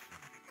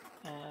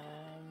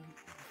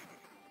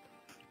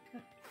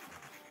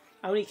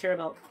 I only care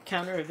about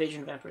counter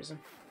evasion vampirism.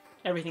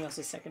 Everything else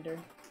is secondary.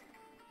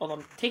 Although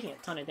I'm taking a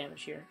ton of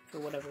damage here for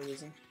whatever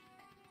reason.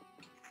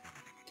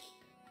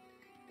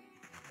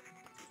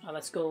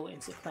 Let's go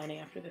into planning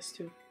after this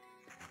too.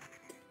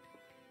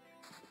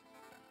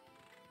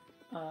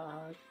 Can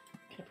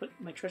I put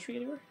my treasury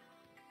anywhere?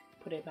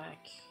 Put it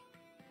back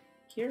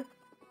here.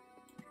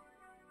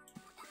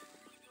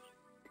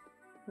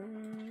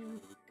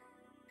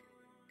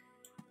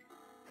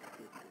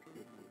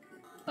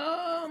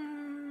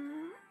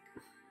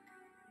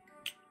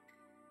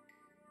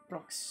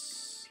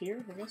 Rocks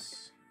here, I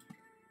guess.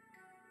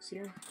 It's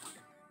here.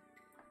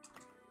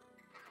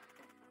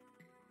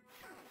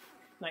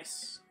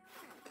 Nice.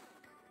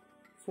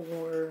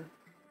 4,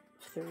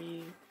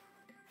 3.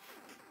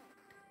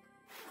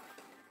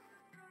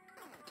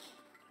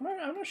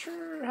 I'm not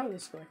sure how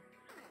this is going.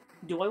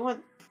 Do I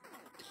want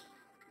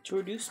to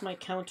reduce my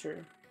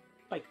counter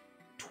by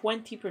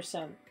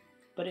 20%,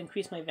 but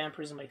increase my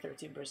vampirism by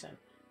 13%?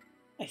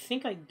 I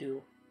think I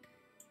do.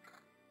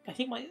 I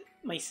think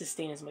my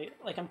sustain is my...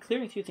 Like, I'm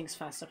clearing through things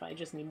fast enough. I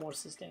just need more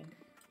sustain.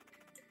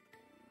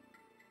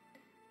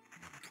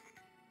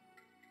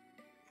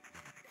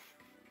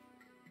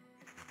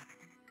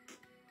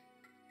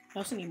 I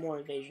also need more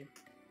evasion.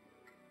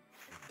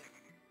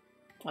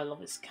 I love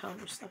this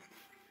counter stuff.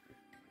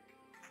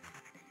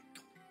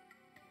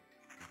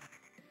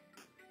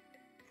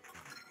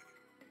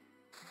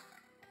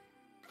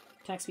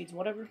 Attack speeds,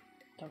 whatever.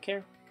 Don't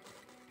care.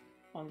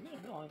 I'm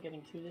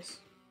getting through this.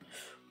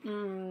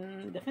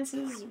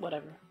 Defenses,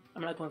 whatever.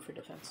 I'm not going for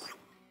defense.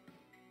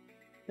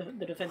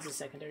 The defense is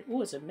secondary.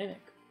 Ooh, it's a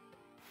mimic.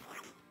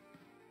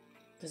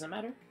 Does it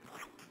matter?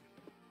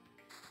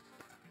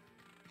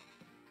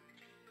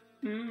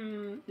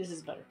 This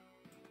is better.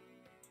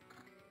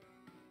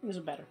 This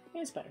is better.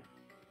 Yeah, it's better.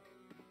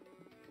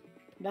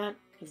 That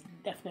is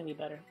definitely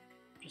better.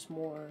 Just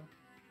more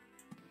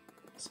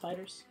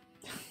spiders.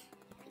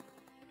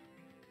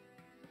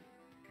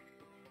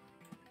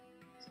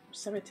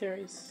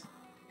 Cemeteries.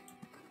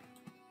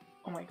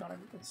 Oh my god,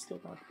 I'm still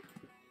not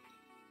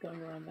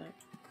going around that.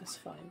 That's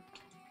fine.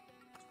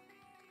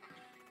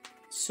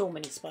 So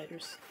many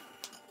spiders.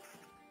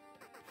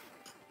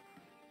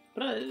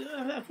 But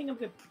I think I'm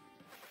good.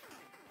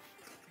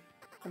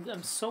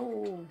 I'm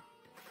so,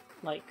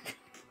 like,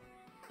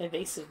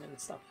 evasive and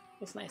stuff.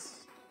 It's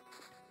nice.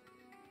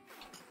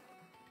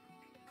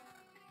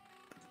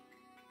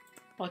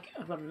 Okay,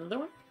 I've got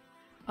another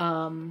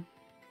one.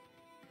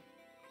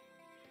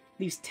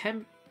 Leaves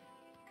 10%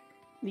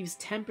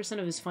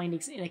 of his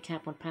findings in a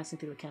camp when passing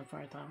through a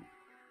campfire tile.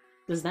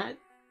 Does that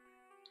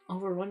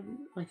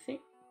overrun my thing?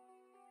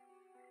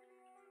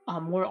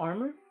 More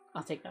armor?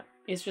 I'll take that.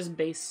 It's just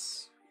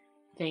base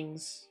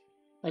things.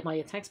 Like, my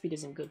attack speed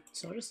isn't good,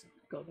 so I'll just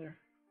go there.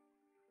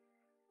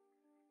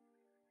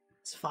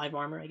 It's 5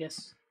 armor, I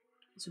guess.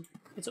 It's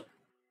a...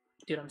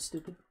 Dude, I'm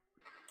stupid.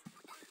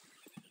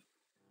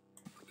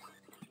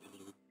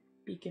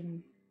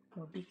 Beacon...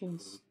 More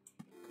beacons.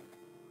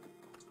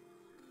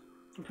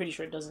 I'm pretty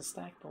sure it doesn't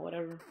stack, but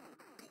whatever.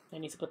 I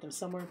need to put them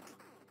somewhere.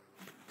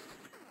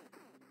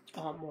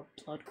 Oh, more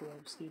blood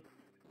globes, dude.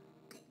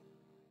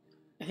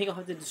 I think I'll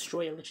have to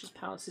destroy a Lich's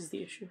Palace is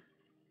the issue.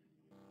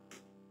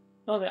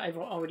 Oh, but I've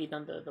already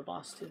done the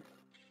boss too.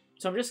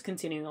 So I'm just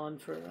continuing on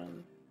for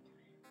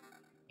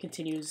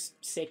continue's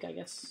sake, I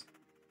guess.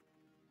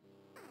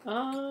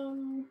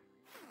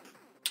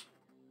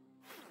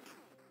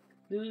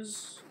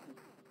 Lose.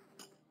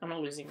 I'm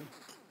not losing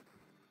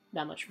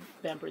that much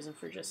vampirism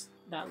for just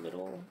that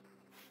little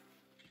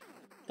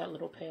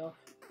payoff.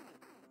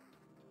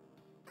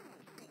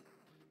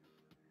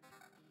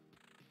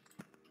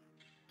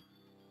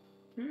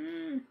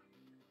 I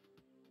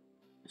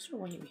sort of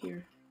want you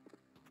here.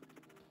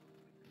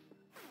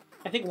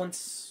 I think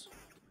once...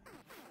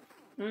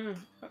 the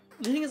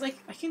thing is, like,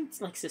 I can,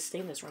 like,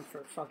 sustain this run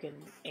for fucking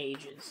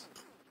ages.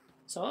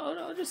 So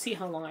I'll just see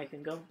how long I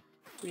can go,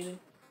 really.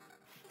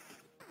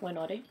 Why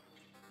not, eh?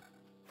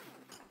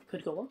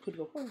 Could go up, could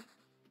go forward.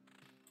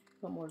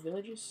 Got more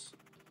villages.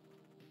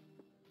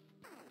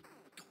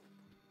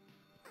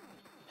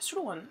 I sort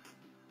of want,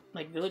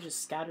 like, villages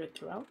scattered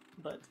throughout,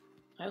 but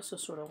I also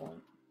sort of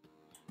want...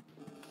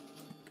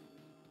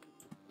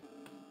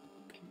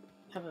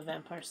 have a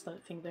vampire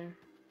thing there.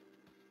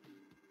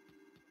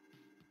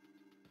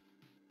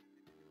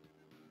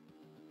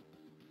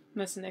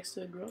 That's next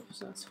to a grove,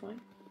 so that's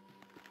fine.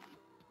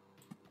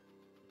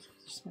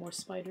 Just more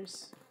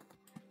spiders.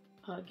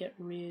 Get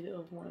rid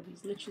of one of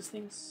these liches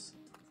things.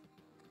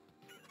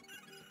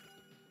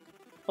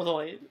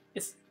 Although I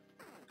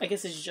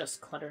guess it's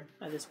just clutter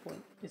at this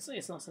point.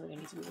 It's not something I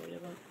need to be worried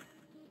about.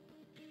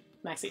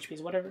 Max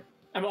HPs, whatever.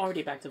 I'm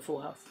already back to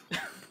full health.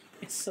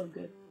 It's so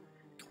good.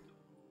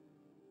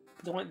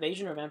 Do I want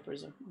evasion or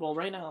vampirism? Well,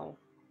 right now...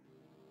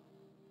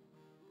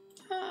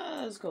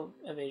 let's go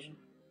evasion.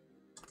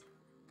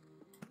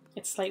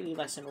 It's slightly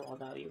less in raw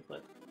value,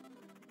 but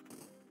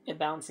it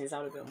balances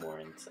out a bit more,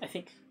 and I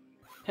think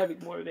having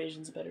more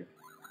evasion is better.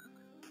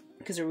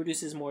 Because it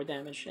reduces more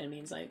damage, and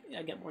means I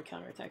get more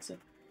counterattacks in.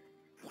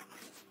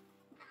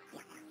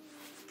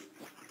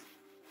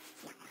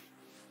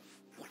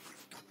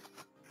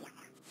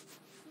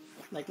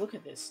 Like, look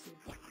at this, dude.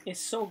 It's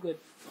so good.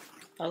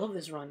 I love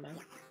this run, man.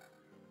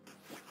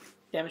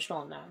 Damage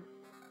fall, nah.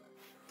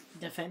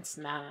 Defense,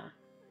 nah.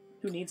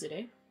 Who needs it,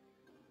 eh?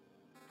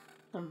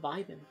 I'm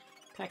vibing.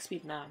 Attack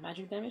speed, nah.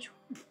 Magic damage?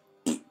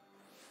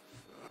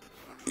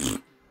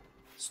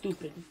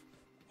 Stupid.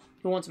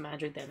 Who wants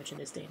magic damage in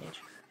this day and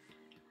age?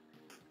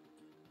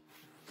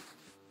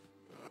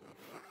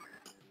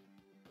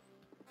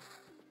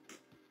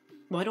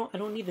 Well, I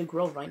don't need to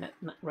grow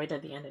right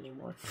at the end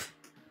anymore.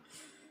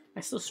 I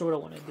still sort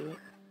of want to do it.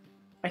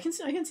 I can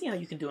see how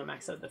you can do a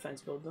max out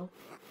defense build though.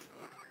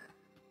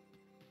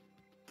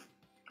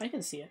 I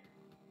can see it.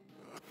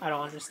 I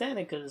don't understand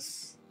it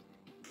because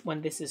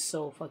when this is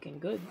so fucking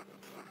good,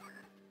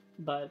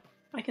 but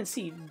I can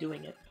see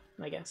doing it,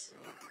 I guess.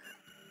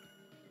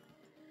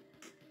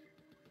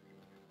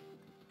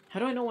 How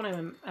do I know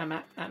when I'm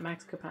at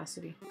max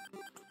capacity?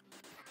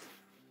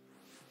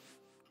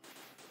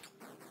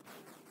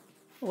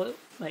 Well,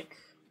 like...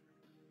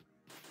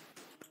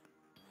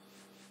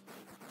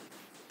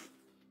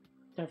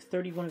 I have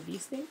 31 of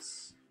these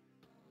things?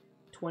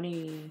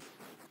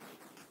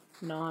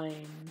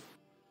 29...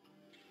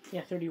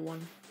 Yeah,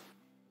 31.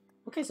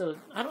 Okay, so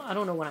I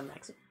don't know when I'm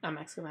max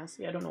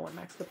capacity. I don't know what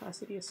max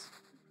capacity is.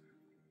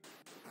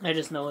 I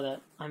just know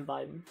that I'm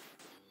vibing.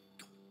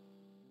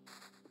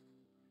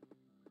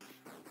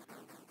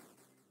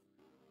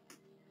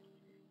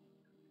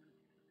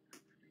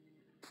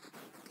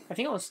 I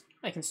think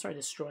I can start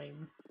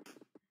destroying.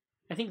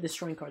 I think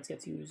destroying cards get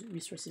to use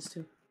resources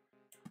too.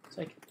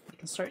 So I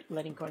can start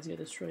letting cards get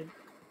destroyed.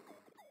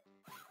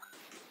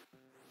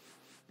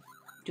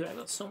 Dude, I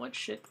got so much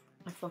shit.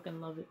 I fucking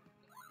love it.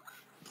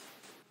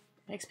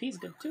 XP is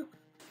good too.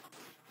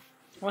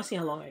 I want to see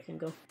how long I can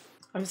go.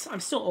 I'm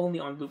still only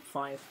on loop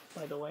 5,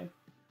 by the way.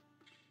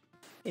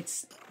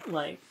 It's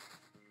like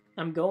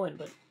I'm going,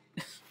 but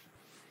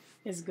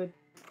it's good.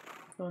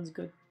 Going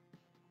good.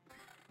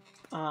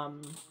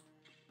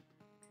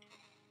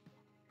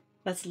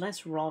 That's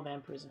less raw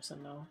vampirism, so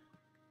no.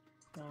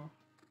 No.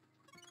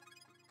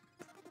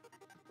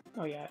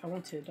 Oh yeah, I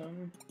wanted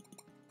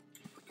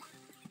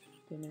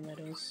Blooming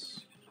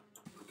Meadows.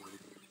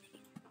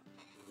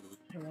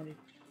 I wanted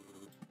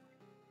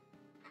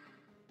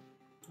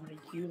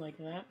you like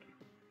that.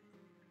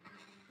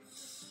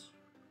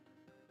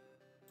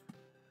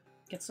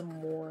 Get some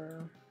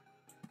more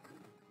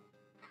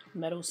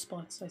meadow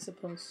spots, I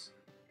suppose.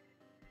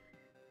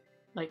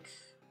 Like,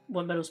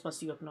 what meadow spots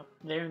do you open up?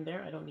 There and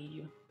there? I don't need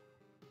you.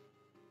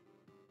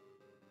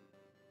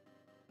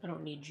 I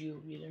don't need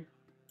you either.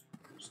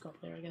 Just go up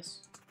there, I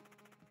guess.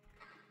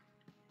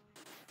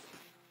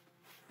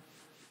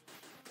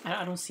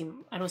 I don't see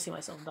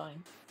myself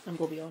dying. I'm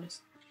gonna be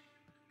honest.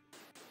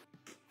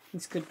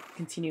 This could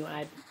continue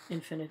ad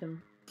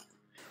infinitum.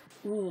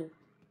 Ooh.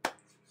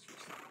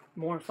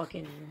 More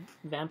fucking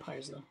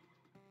vampires though.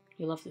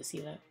 You love to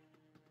see that.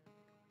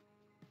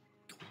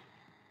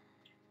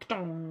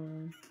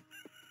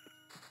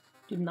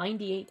 Dude,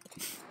 98.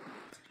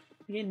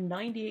 I gained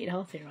 98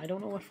 health here. I don't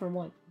know what from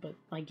what, but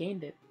I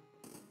gained it.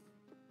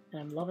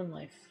 And I'm loving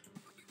life.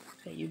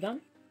 Okay, you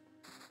done?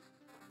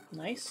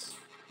 Nice.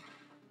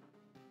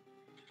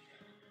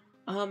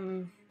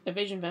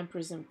 Evasion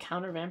vampirism,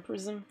 counter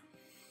vampirism.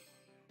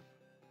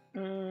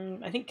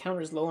 I think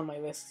counter is low on my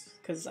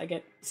list because I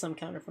get some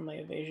counter from my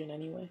evasion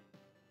anyway.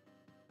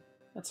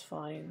 That's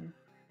fine.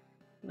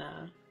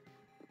 Nah.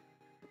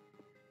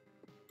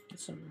 Get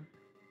some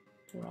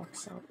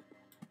rocks out.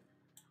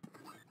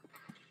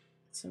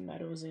 Get some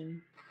meadows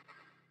in.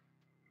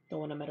 Don't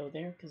want a meadow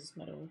there because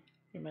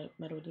your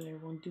meadow there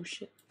won't do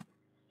shit.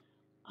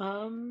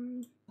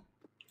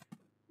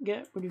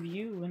 Get rid of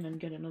you and then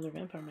get another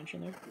vampire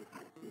mention there.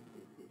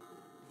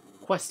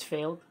 Quest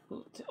failed.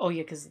 Oh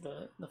yeah, because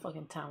the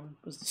fucking town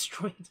was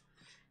destroyed.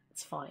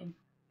 It's fine.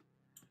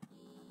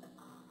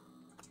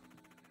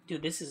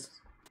 Dude, this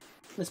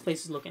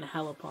place is looking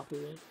hella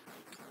populated.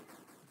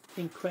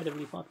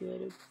 Incredibly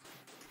populated.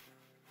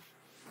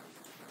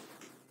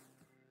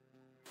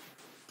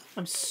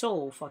 I'm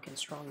so fucking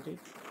strong, dude.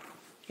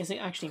 It's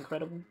actually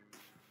incredible.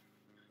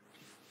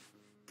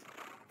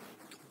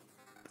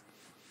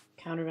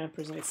 Counter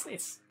vampirism,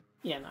 it's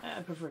yeah, no,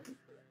 I prefer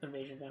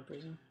evasion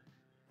vampirism.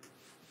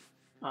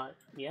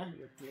 Yeah,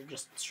 you're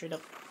just straight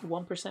up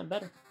 1%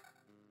 better.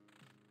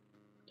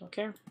 Don't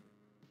care.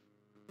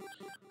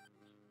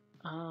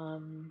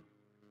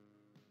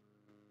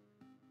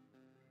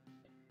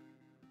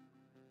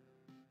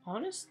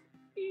 Honest?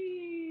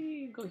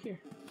 Go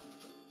here.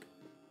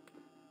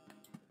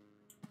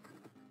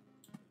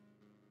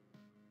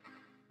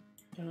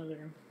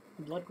 Another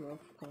blood growth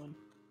going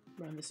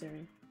around this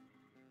area.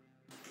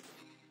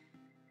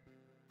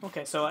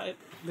 Okay, so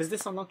does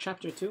this unlock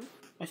chapter 2?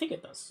 I think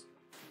it does.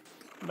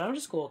 But I'm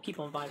just gonna keep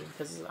on vibing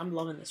because I'm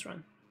loving this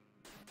run.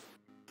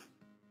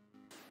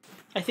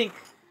 I think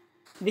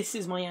this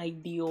is my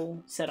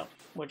ideal setup,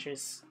 which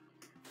is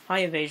high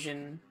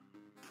evasion,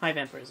 high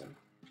vampirism.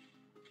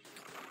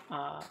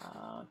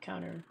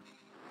 Counter.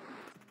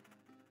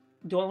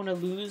 Do I want to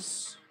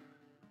lose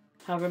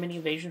however many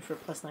evasion for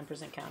plus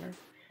 9% counter?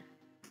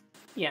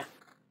 Yeah,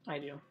 I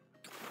do.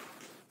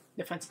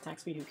 Defense attack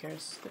speed, who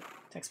cares?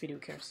 Attack speed, who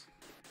cares?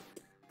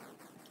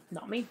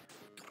 Not me.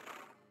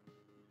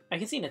 I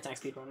can see an attack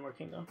speed run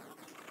working though.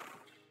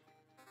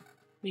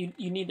 You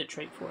need a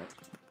trait for it.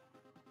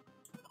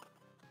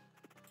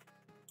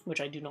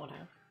 Which I do not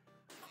have.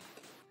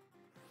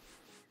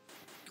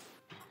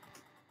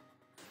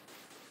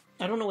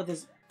 I don't know what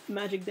this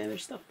magic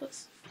damage stuff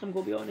does. I'm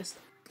gonna be honest.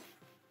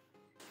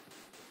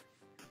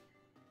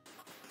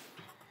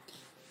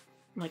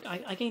 Like,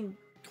 I gain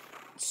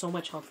so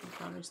much health from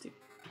counters, dude.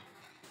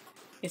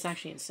 It's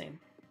actually insane.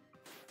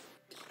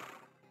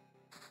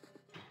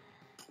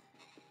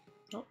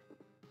 Oh.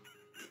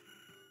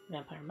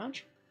 Vampire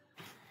Munch.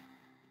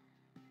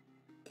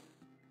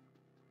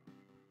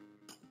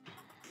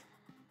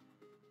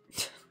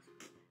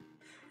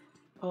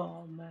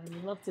 Oh man, you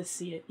love to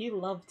see it. You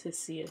love to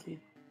see it, dude.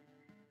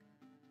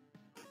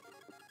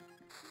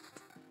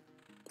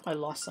 I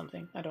lost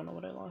something. I don't know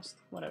what I lost.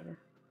 Whatever.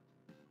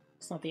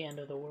 It's not the end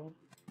of the world.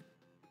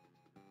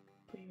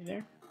 Put you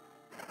there.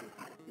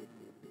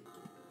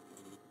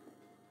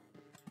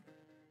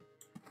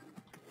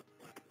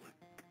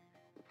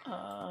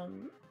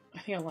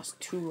 I think I lost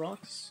 2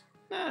 rocks.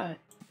 Ah,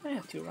 I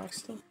have 2 rocks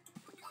still.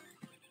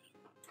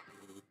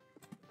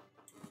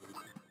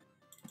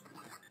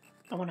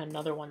 I want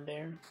another one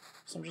there,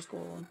 so I'm just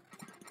going to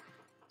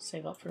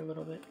save up for a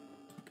little bit.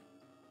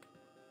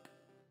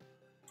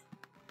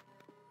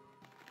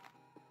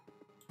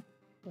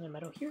 Another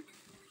meadow here.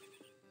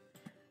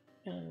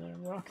 And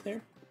another rock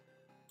there.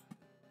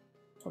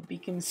 More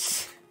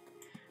beacons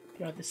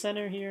throughout the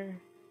center here.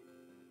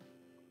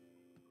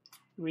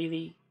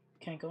 Really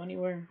can't go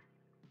anywhere.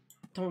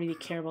 Don't really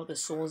care about the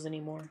souls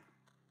anymore.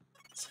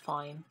 It's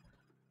fine.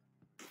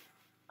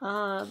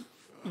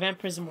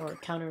 Vampirism or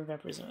counter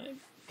vampirism.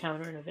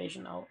 Counter and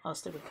evasion. I'll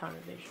stick with counter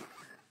evasion.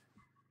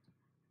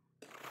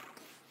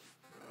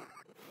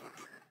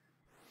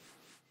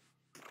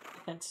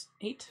 Defense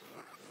 8.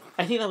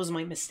 I think that was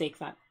my mistake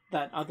that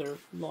other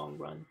long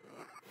run.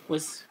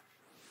 Was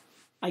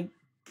I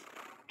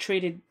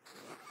traded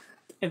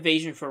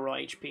evasion for raw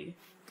HP.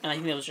 And I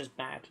think that was just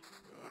bad.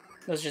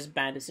 That was just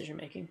bad decision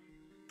making.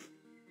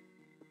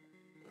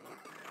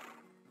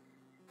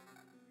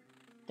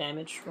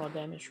 damage, raw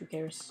damage, who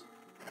cares?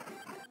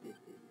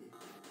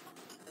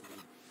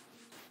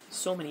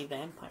 So many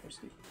vampires,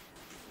 dude.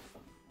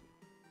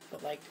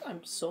 But like,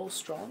 I'm so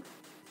strong.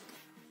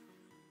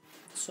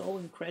 So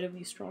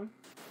incredibly strong.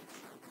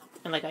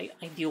 And like, I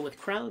deal with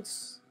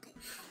crowds.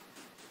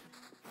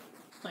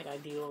 Like, I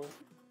deal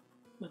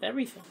with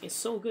everything. It's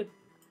so good.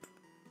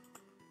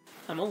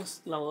 I'm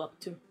almost level up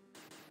too.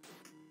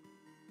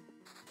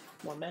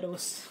 More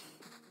meadows.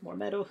 More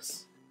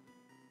meadows.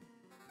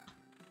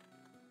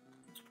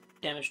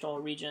 Damaged all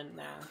region,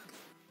 nah.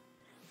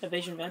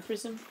 Evasion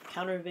vampirism?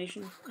 Counter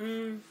evasion?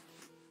 Do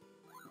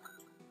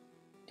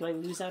I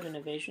lose out in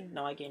evasion?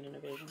 No, I gain in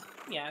evasion.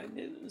 Yeah,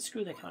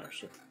 screw the counter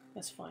shit.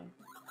 That's fine.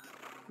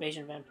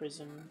 Evasion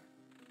vampirism.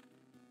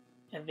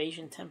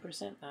 Evasion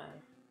 10%? Nah.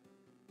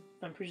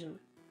 Vampirism.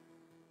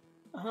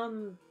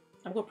 I'm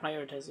gonna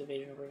prioritize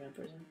evasion over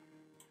vampirism.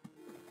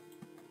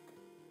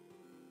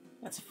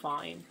 That's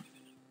fine.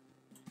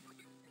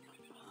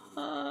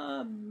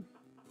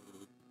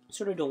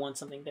 Sort of don't want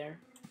something there.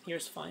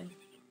 Here's fine.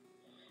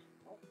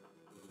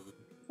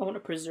 I want to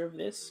preserve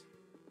this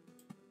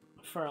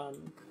for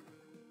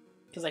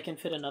because I can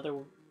fit another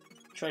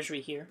treasury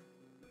here.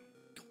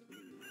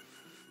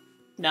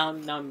 Now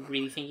I'm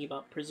really thinking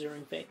about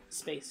preserving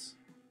space.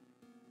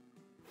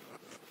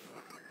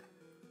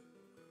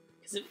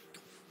 Because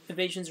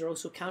evasions are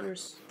also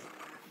counters,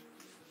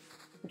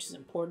 which is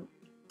important.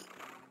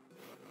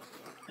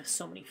 I have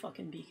so many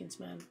fucking beacons,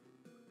 man.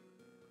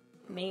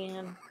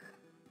 Man.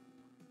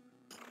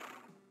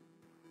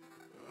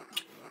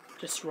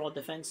 Just raw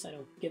defense I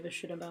don't give a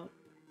shit about.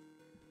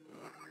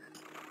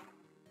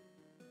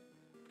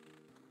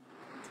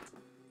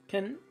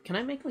 Can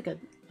I make like a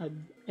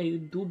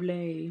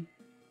double?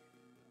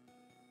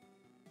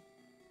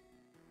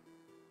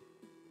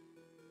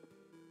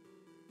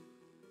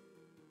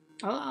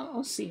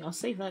 I'll see. I'll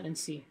save that and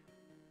see.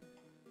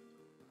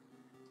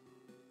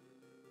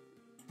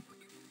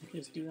 I can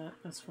just do that.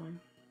 That's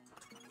fine.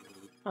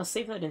 I'll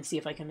save that and see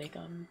if I can make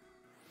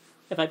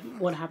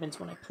what happens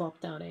when I plop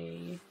down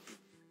a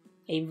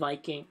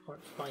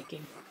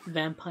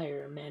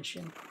vampire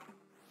mansion.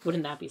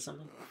 Wouldn't that be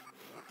something?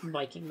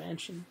 Viking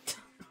mansion.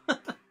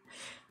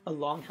 A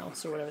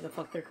longhouse or whatever the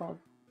fuck they're called.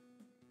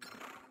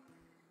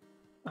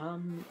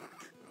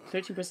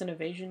 13%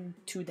 evasion,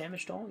 2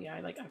 damage to all? Yeah,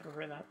 I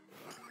prefer that.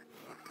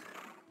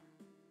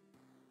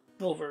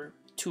 Over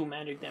 2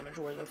 magic damage,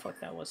 or whatever the fuck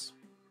that was.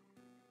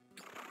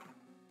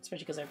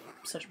 Especially because I have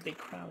such big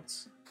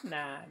crowds.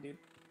 Nah, dude.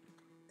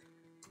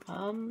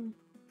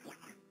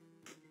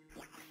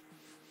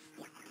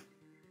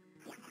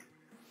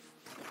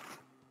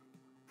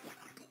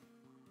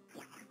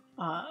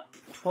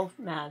 12.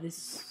 Nah,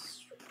 this.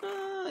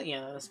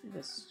 Yeah,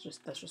 that's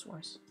just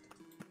worse.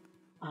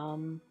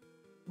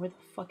 Where the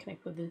fuck can I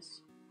put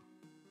this?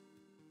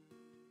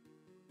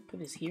 Put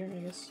this here, I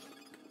guess.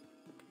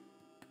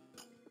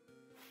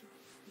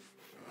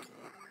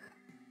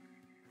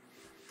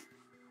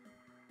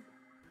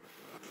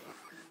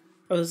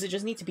 Oh, does it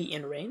just need to be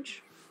in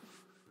range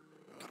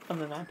of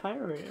a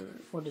vampire,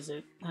 or does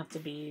it have to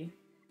be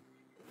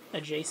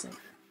adjacent?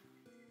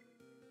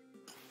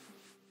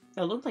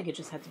 It looked like it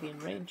just had to be in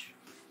range.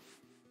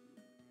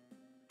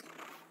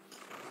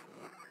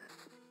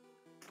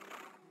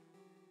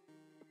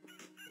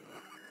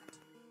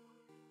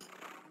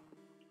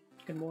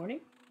 Good morning.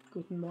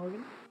 Guten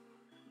Morgen.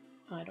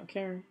 I don't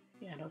care.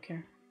 Yeah, I don't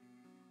care.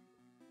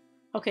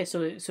 Okay,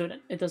 so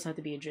it does have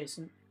to be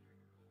adjacent.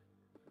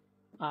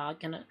 I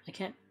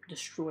can't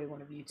destroy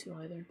one of you two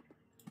either,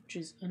 which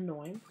is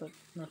annoying, but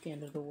not the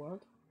end of the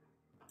world.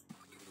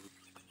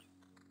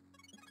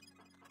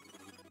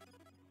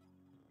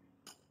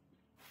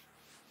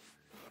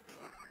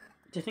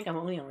 Do you think I'm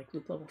only on like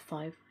loop level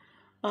 5?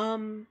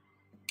 I'm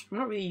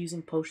not really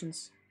using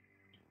potions.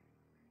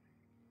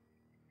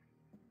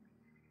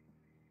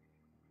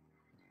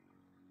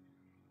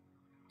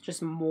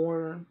 Just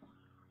more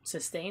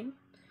sustain.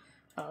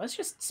 Let's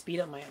just speed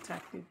up my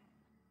attack, dude.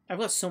 I've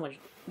got so much.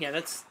 Yeah,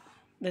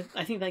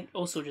 I think that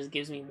also just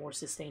gives me more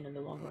sustain in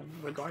the long run,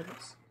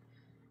 regardless.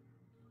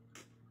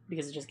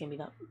 Because it just gave me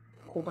that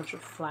whole bunch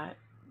of flat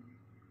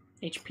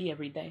HP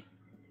every day.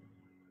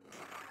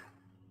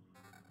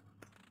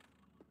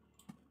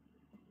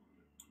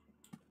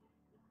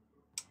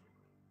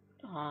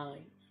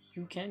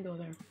 You can go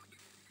there.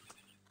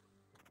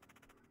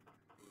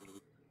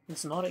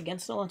 It's not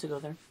against the law to go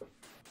there.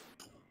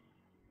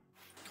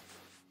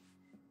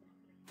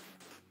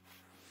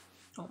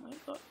 Oh my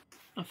god.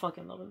 I'm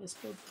fucking loving this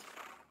build.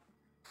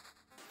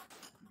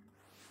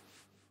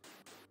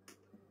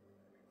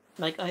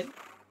 Like, I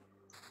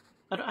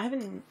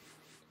haven't...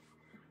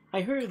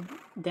 I heard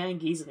Dan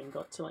Giesling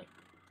got to, like,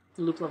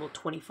 loop level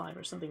 25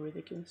 or something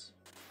ridiculous.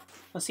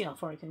 Let's see how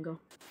far I can go.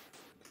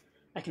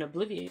 I can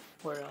obliviate,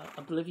 or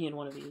oblivion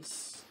one of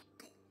these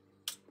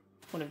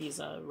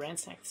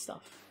ransacked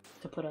stuff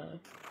to put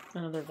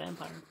another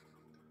vampire.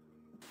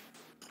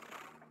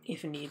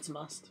 If needs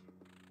must.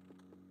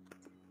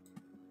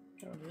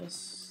 Get over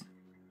this.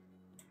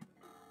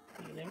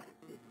 Are you there?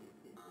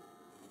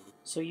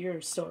 So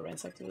you're still a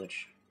ransacked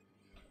village.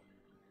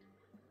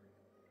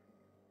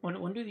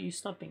 When do you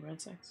stop being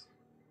ransacked?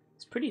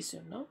 It's pretty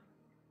soon, no?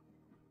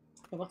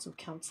 I got some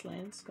Count's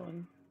lands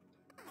going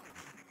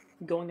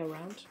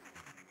around.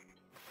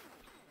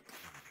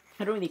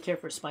 I don't really care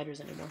for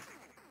spiders anymore.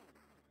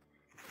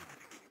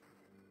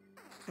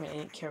 I mean, I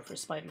didn't care for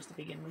spiders to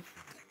begin with,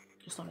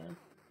 just on a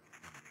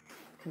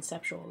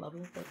conceptual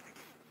level, but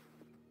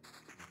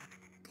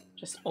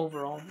just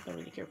overall, I don't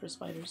really care for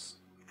spiders.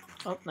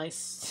 Oh,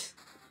 nice.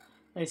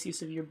 Nice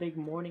use of your big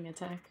morning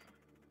attack.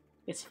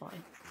 It's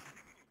fine.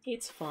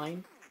 It's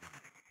fine.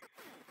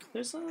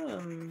 There's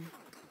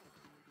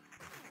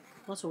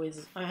lots of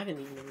ways. I haven't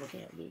even been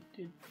looking at loot,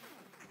 dude.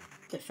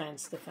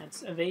 Defense.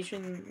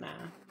 Evasion, nah.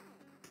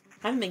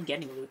 I haven't been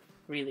getting loot,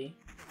 really.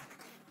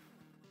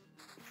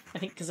 I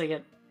think because I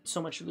get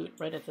so much loot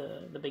right at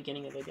the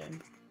beginning of the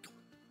game.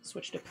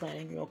 Switch to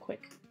planning real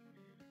quick.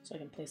 So I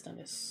can place down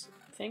this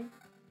thing.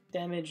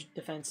 Damage,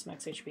 defense,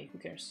 max HP, who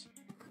cares?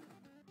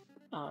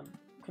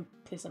 Can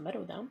place a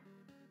meadow down.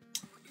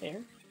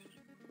 There.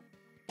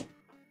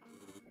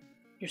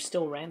 You're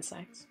still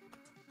ransacked.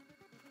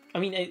 I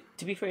mean,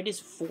 to be fair, it is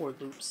 4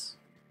 loops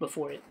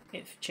before it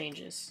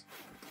changes.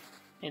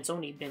 And it's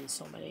only been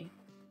so many.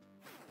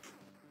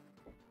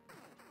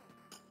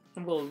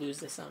 I'm gonna lose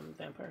this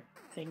vampire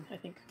thing, I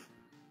think.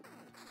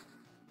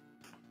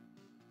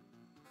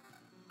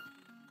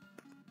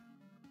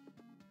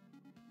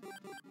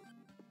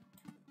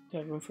 Do I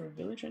have room for a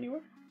village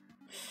anywhere?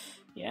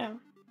 Yeah.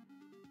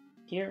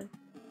 Here.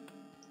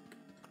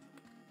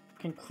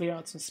 Can clear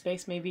out some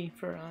space maybe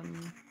for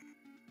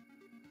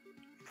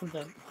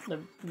the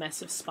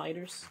mess of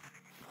spiders.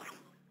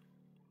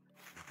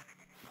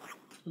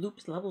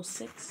 Loop's level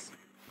 6.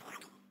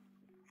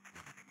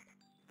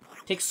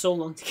 Takes so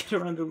long to get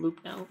around the loop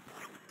now.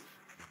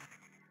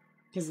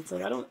 Because it's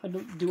like I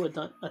don't do a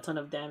ton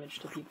of damage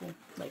to people,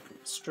 like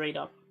straight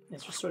up.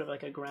 It's just sort of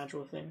like a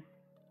gradual thing.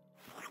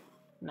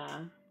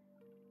 Nah.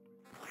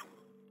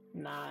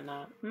 Nah.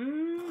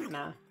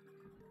 Nah.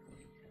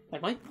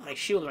 Like my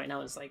shield right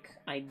now is like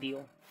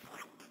ideal.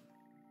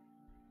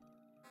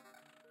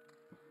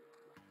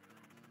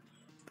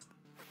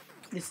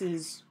 This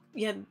is,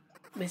 yeah,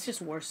 it's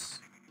just worse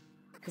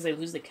because I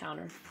lose the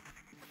counter.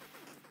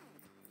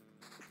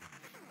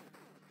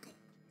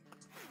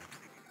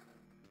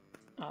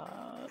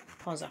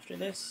 Pause after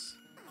this.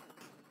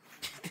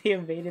 They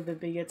evaded the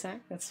big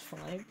attack, that's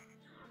fine.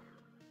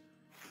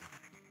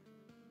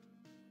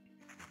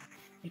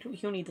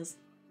 He only does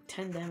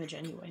 10 damage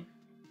anyway.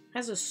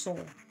 Has a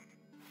soul.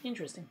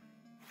 Interesting.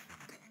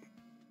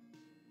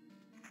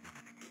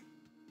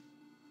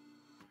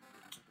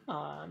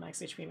 Max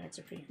HP, max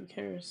HP, who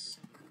cares?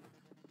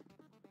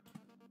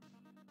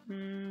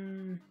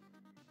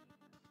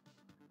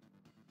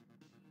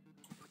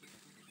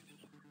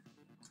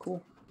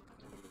 Cool.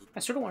 I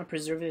sort of want to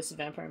preserve this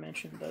vampire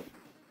mansion,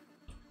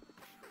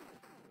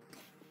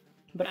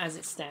 but as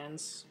it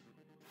stands,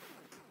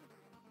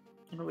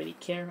 I don't really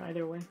care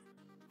either way.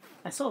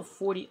 I still have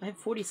 40. I have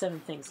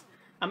 47 things.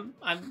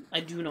 I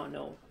do not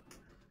know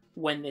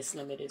when this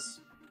limit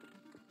is.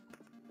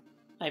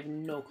 I have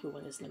no clue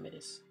when this limit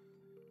is.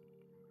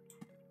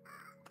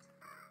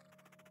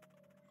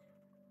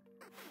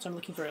 So I'm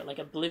looking for like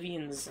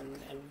oblivions and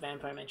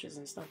vampire mansions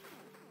and stuff.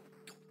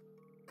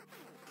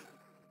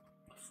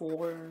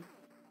 4.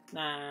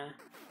 Nah.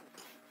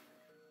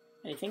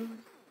 Anything?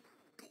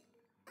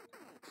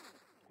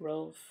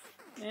 Grove.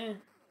 Eh.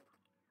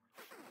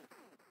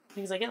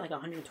 Because I get like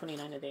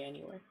 129 a day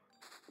anyway.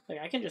 Like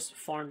I can just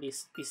farm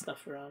these stuff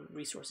for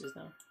resources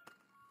now.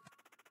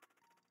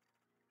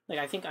 Like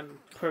I think I'm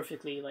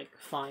perfectly like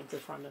fine to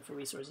farm them for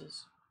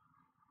resources.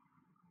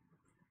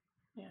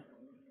 Yeah.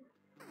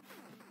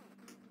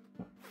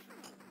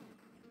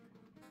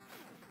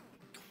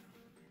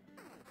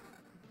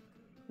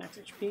 Max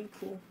HP,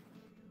 cool.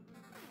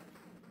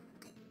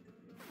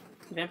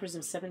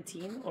 Vampirism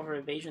 17 over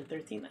evasion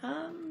 13.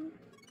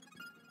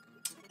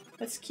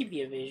 Let's keep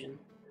the evasion.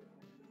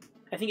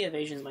 I think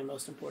evasion is my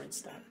most important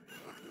stat.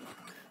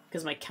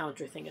 Because my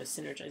counter thing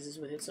synergizes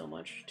with it so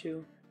much,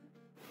 too.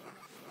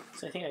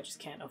 So I think I just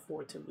can't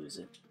afford to lose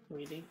it,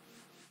 really.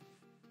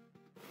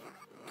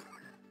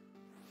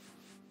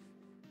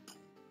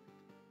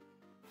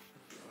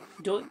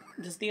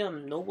 Does the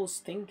nobles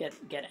thing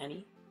get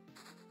any?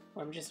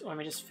 Or am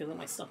I just filling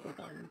my stuff with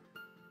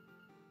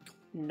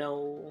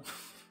no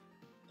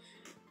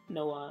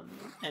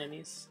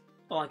enemies?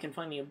 Oh, I can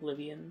find the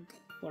Oblivion,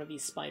 one of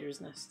these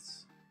spiders'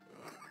 nests.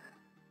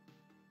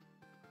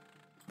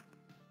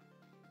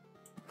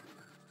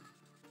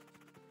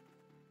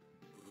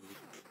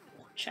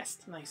 Oh,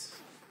 chest, nice.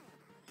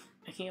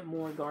 I can get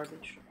more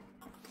garbage.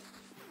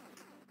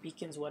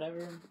 Beacons,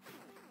 whatever.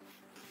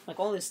 Like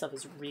all this stuff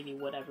is really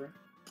whatever.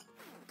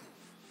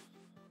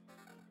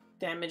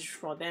 Damage,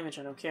 raw damage,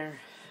 I don't care.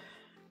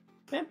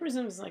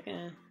 Vampirism is like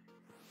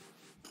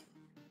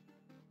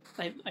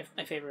I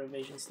favor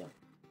evasion still.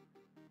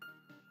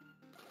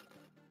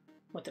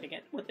 What did I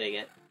get? What did I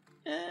get?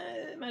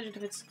 Imagine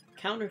if it's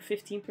counter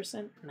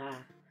 15%. Nah.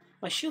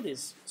 My shield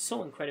is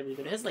so incredibly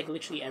good. It has like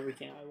literally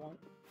everything I want.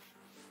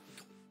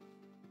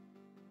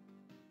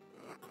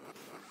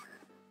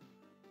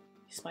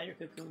 Spider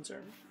cocoons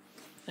are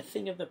a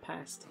thing of the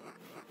past.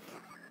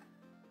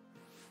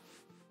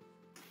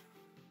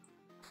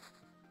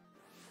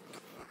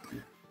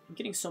 I'm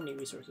getting so many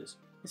resources.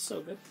 It's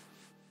so good.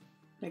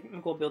 I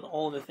can go build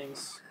all the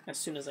things as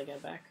soon as I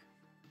get back.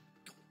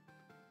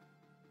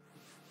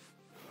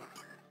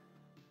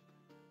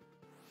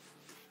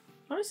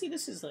 Honestly,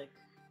 this is like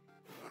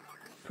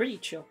pretty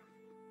chill.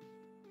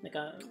 Like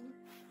I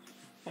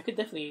could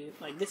definitely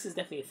like this is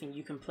definitely a thing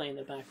you can play in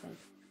the background.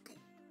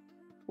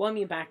 Well, I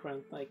mean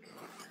background, like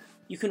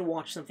you can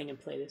watch something and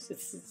play this.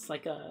 It's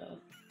like Minecraft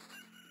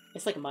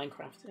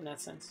in that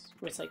sense,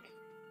 where it's like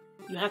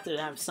you have to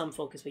have some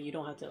focus, but you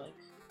don't have to like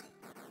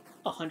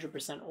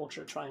 100%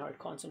 ultra try hard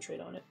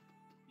concentrate on it.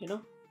 You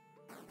know,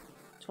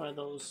 it's one of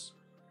those.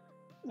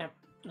 Nah,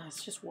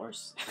 it's just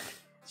worse.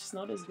 It's just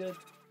not as good.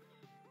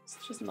 It's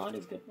just not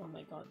as good. Oh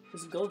my god,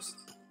 this ghost,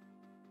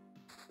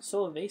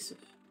 so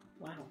evasive.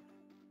 Wow.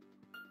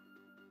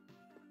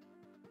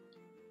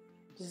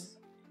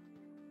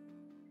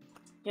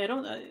 Yeah, I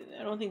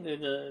don't think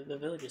the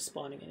village is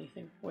spawning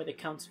anything, or the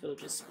count's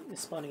village is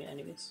spawning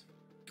enemies,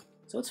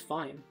 so it's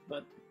fine.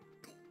 But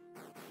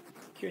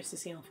curious to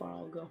see how far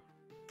I'll go.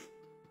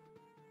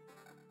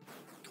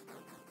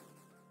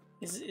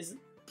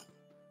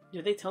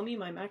 Do they tell me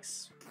my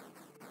max?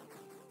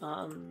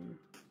 Counter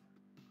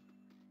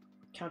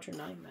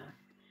 9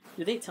 math.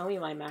 Do they tell me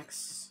my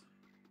max?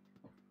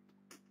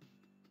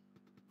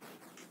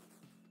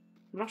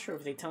 I'm not sure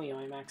if they tell me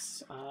my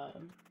max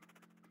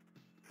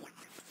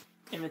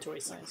inventory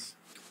size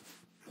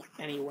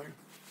anywhere.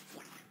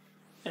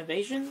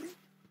 Evasion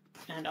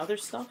and other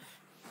stuff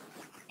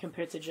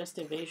compared to just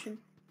evasion.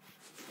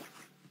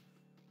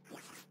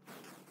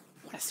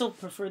 I still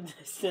prefer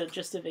the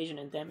just evasion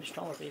and damage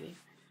tolerating.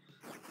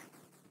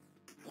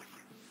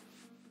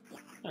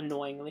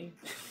 Annoyingly.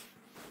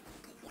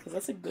 Because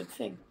that's a good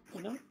thing,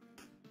 you know?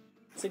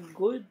 It's a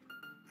good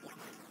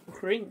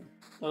ring.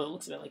 Well, it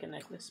looks a bit like a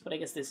necklace, but I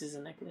guess this is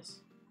a necklace.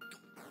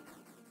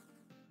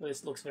 Well,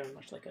 this looks very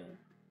much like a...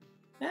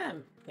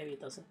 maybe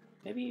it doesn't.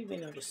 Maybe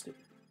I'm just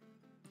stupid.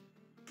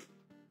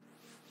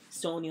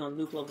 Still only on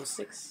loop level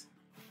 6.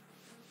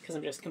 Because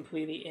I'm just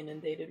completely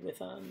inundated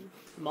with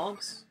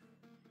mobs.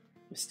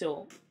 I'm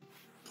still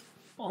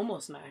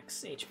almost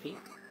max HP.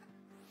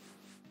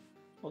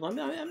 Well, I'm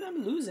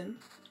losing.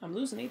 I'm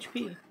losing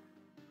HP.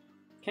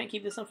 Can't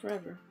keep this up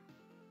forever.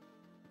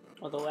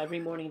 Although every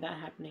morning that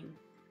happening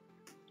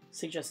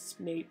suggests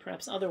maybe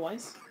perhaps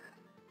otherwise.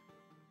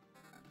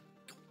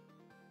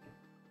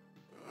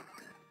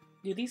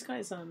 Do these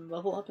guys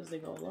level up as they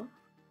go along?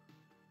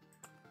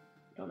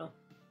 Don't know.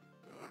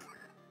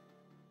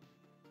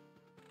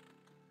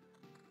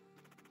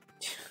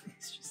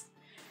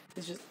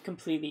 it's just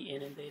completely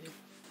inundated.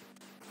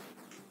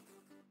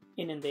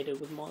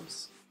 Inundated with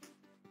mobs.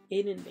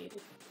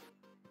 Inundated.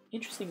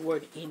 Interesting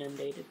word,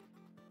 inundated.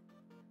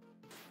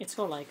 It's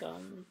got like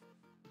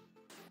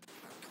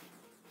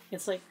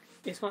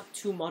it's got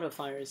two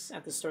modifiers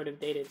at the start of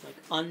dated, like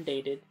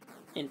undated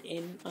and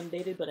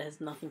undated, but it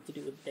has nothing to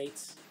do with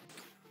dates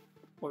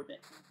or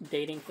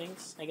dating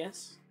things, I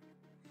guess.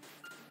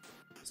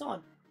 It's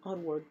odd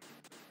word,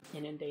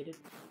 inundated.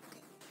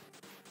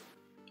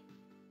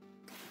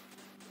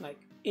 Like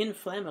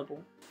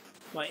inflammable.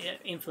 Well,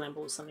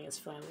 inflammable is something that's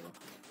flammable,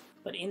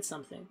 but in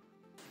something.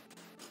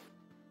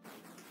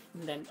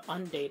 And then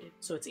undated,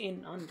 so it's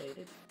in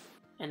undated,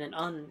 and then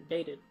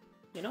undated.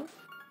 You know?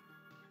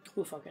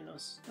 Who fucking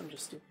knows? I'm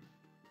just stupid.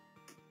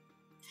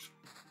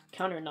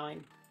 Counter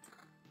 9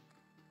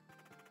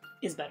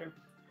 is better.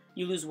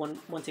 You lose one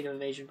tick of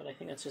evasion, but I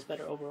think that's just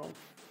better overall.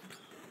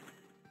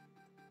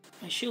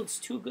 My shield's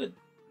too good.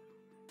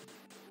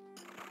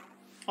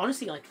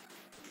 Honestly, like,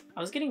 I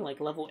was getting like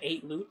level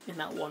 8 loot in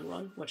that one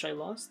run, which I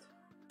lost.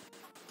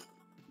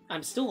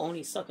 I'm still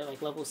only stuck at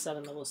like level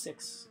 7, level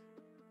 6.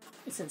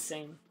 It's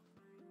insane.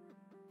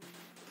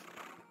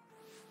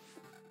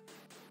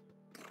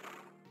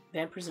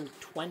 Vampirism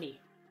 20.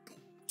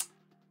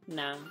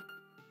 Nah.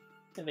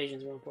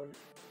 Evasion's more important.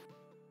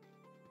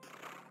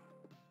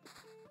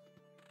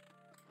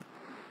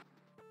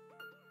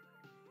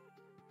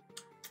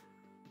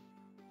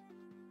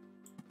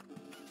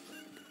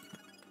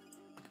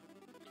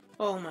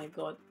 Oh my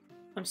god.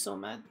 I'm so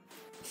mad.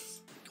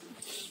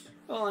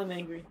 Oh, I'm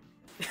angry.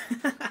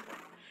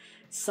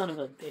 Son of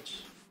a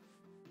bitch.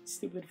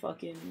 Stupid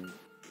fucking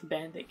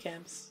bandit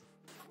camps.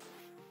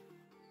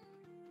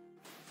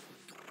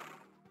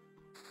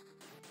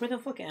 Where the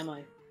fuck am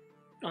I?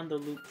 On the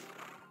loop.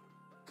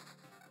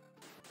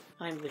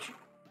 I'm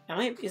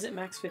literally... is it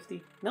max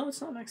 50? No,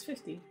 it's not max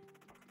 50.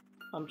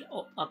 I'm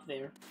up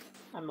there.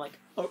 I'm like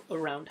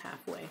around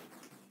halfway.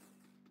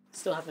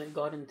 Still haven't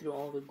gotten through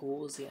all the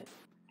ghouls yet.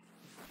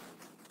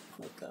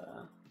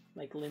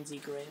 Like Lindsey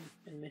Graham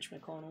and Mitch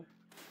McConnell.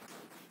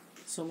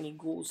 So many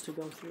ghouls to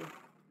go through.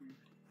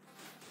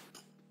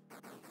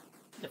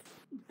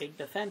 Big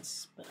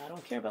defense, but I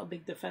don't care about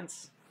big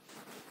defense.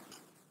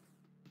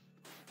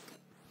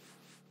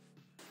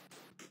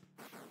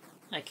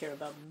 I care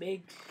about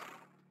big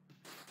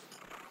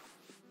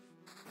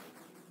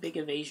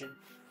evasion.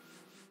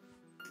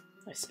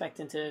 I spec'd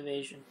into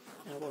evasion,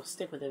 and we'll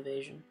stick with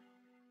evasion.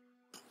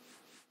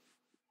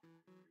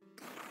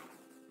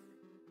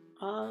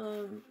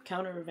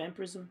 Counter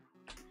vampirism,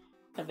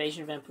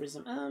 evasion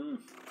vampirism.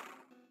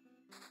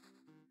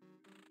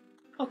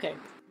 Okay,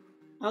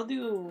 I'll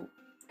do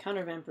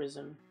counter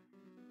vampirism,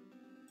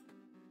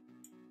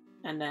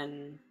 and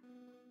then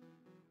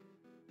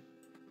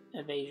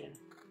evasion.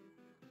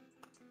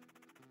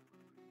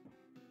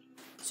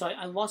 So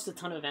I lost a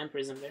ton of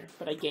vampirism there,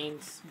 but I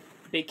gained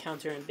big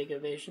counter and big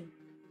evasion.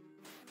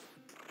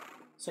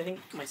 So I think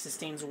my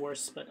sustain's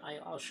worse, but I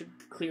should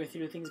clear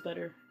through things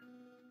better.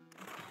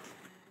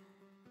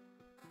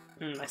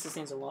 My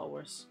sustain's a lot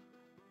worse.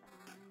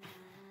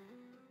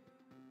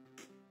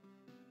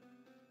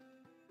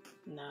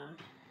 Nah.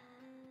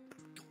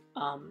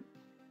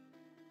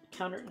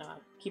 Counter. Nah.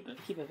 Keep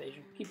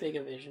evasion. Keep big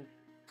evasion.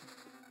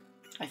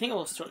 I think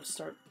I'll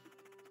start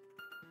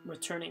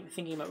returning.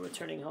 Thinking about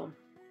returning home.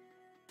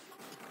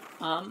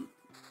 Nah.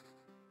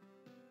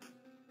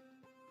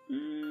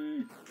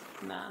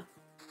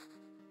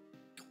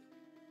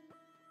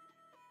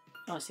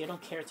 Honestly, I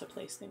don't care to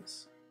place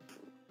things.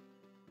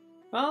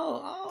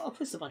 Well, I'll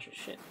place a bunch of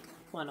shit.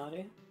 Why not,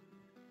 eh?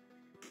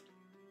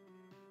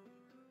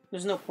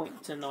 There's no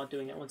point to not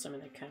doing it once I'm in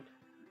the camp.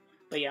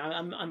 But yeah,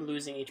 I'm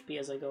losing HP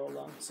as I go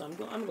along, so I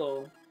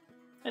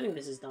think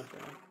this is done for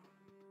now.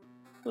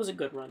 It was a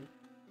good run,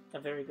 a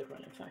very good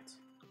run, in fact.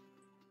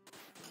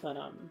 But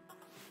I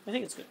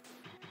think it's good.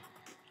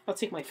 I'll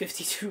take my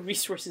 52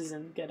 resources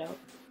and get out.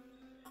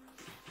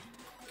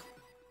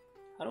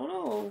 I don't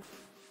know.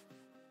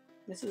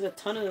 This is a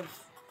ton of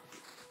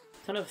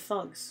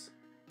thugs.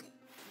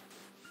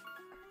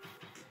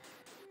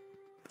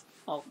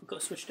 I'll go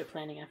switch to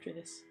planning after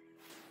this.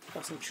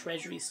 Got some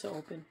treasuries to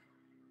open.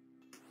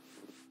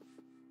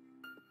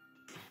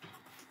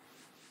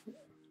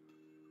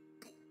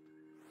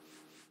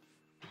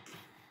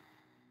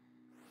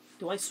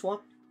 Do I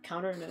swap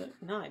counter to...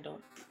 No, I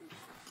don't.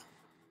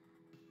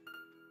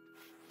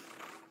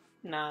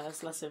 Nah,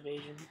 that's less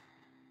evasion.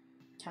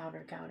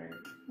 Counter.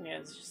 Yeah,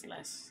 it's just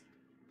less.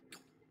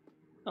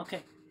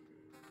 Okay.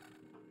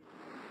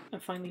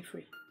 I'm finally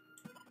free.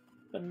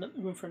 But no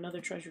room for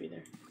another treasury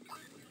there.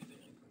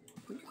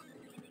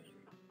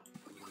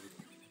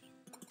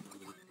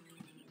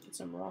 Get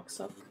some rocks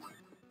up.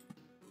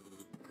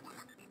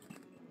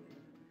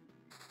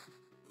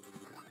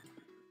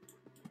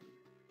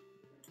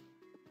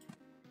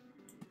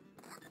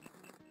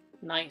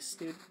 Nice,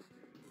 dude.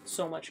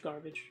 So much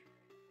garbage.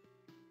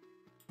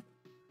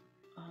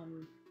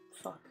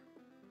 Fuck.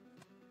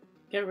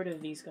 Get rid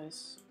of these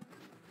guys.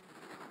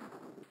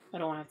 I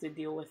don't have to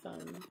deal with, How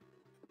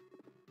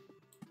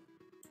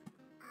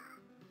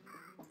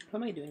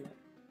am I doing that?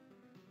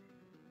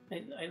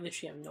 I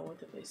literally have nowhere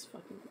to place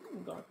fucking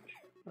garbage.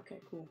 Okay,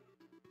 cool.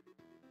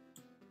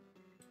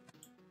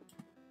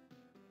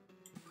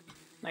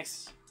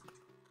 Nice.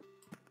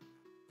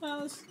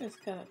 Well, let's get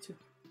that too.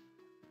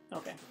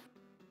 Okay.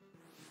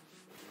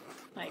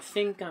 I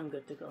think I'm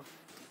good to go.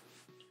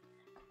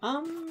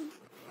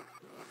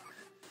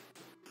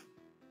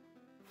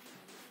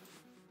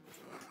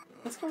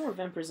 Let's go more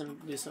vampirism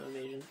and do some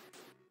evasion.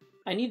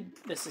 I need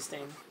the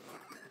sustain.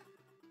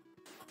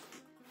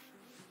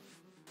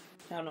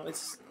 I don't know,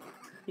 it's...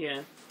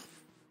 Yeah.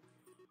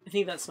 I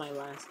think that's my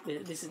last...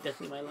 This is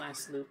definitely my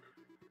last loop.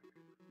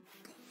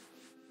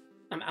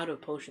 I'm out of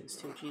potions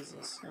too,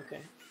 Jesus.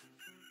 Okay.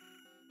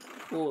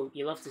 Ooh,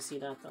 you love to see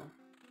that though.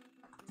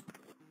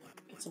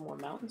 Get some more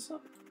mountain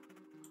stuff.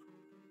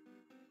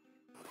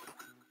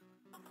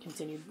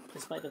 Continued,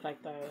 despite the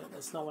fact that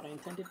that's not what I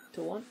intended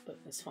to want,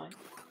 but that's fine.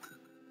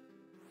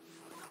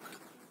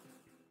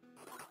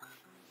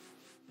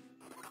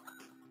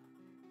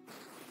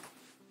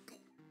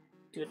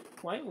 Dude,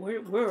 why?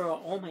 Where are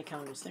all my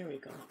counters? There we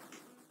go.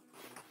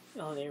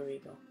 Oh, there we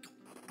go.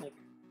 Like,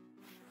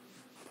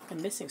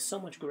 I'm missing so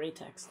much gray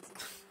text.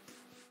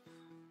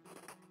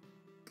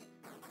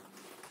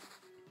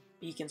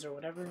 Beacons or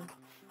whatever.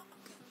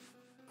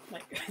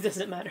 Like, it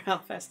doesn't matter how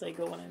fast I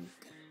go when I'm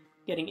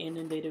getting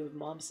inundated with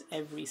mobs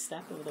every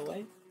step of the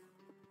way.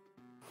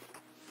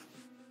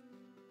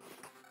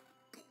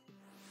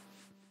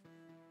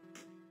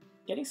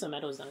 Getting some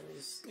meadows done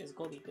is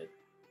gonna be good.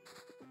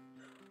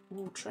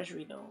 Ooh,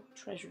 treasury though.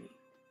 Treasury.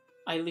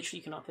 I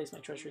literally cannot place my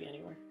treasury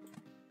anywhere.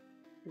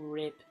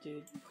 Rip,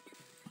 dude.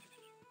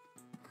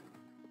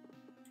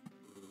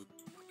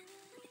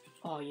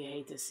 Oh, you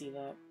hate to see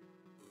that.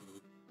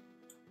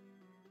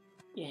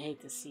 You hate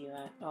to see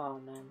that. Oh,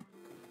 man.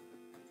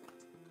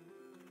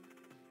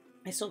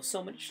 I still have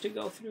so much to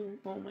go through.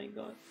 Oh my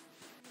god.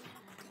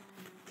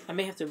 I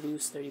may have to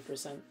lose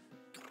 30%.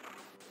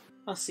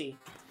 I'll see.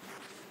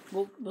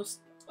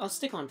 I'll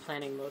stick on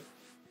planning mode.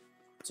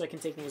 So I can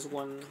take things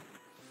one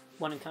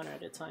encounter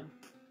at a time.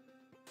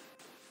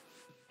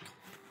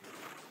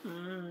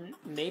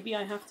 Maybe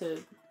I have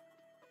to...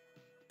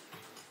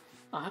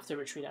 I'll have to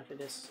retreat after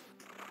this.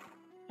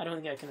 I don't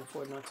think I can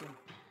afford not to.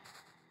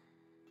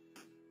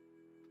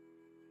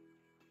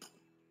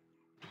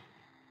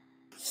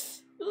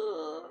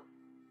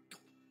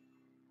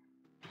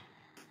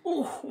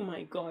 Oh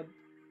my god.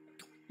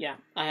 Yeah,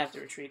 I have to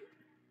retreat.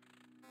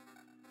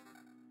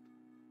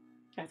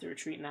 I have to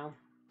retreat now.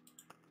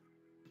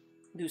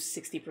 Do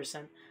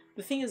 60%.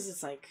 The thing is,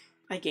 it's like,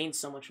 I gained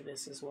so much of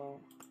this as well.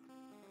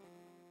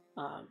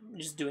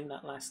 Just doing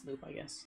that last loop, I guess.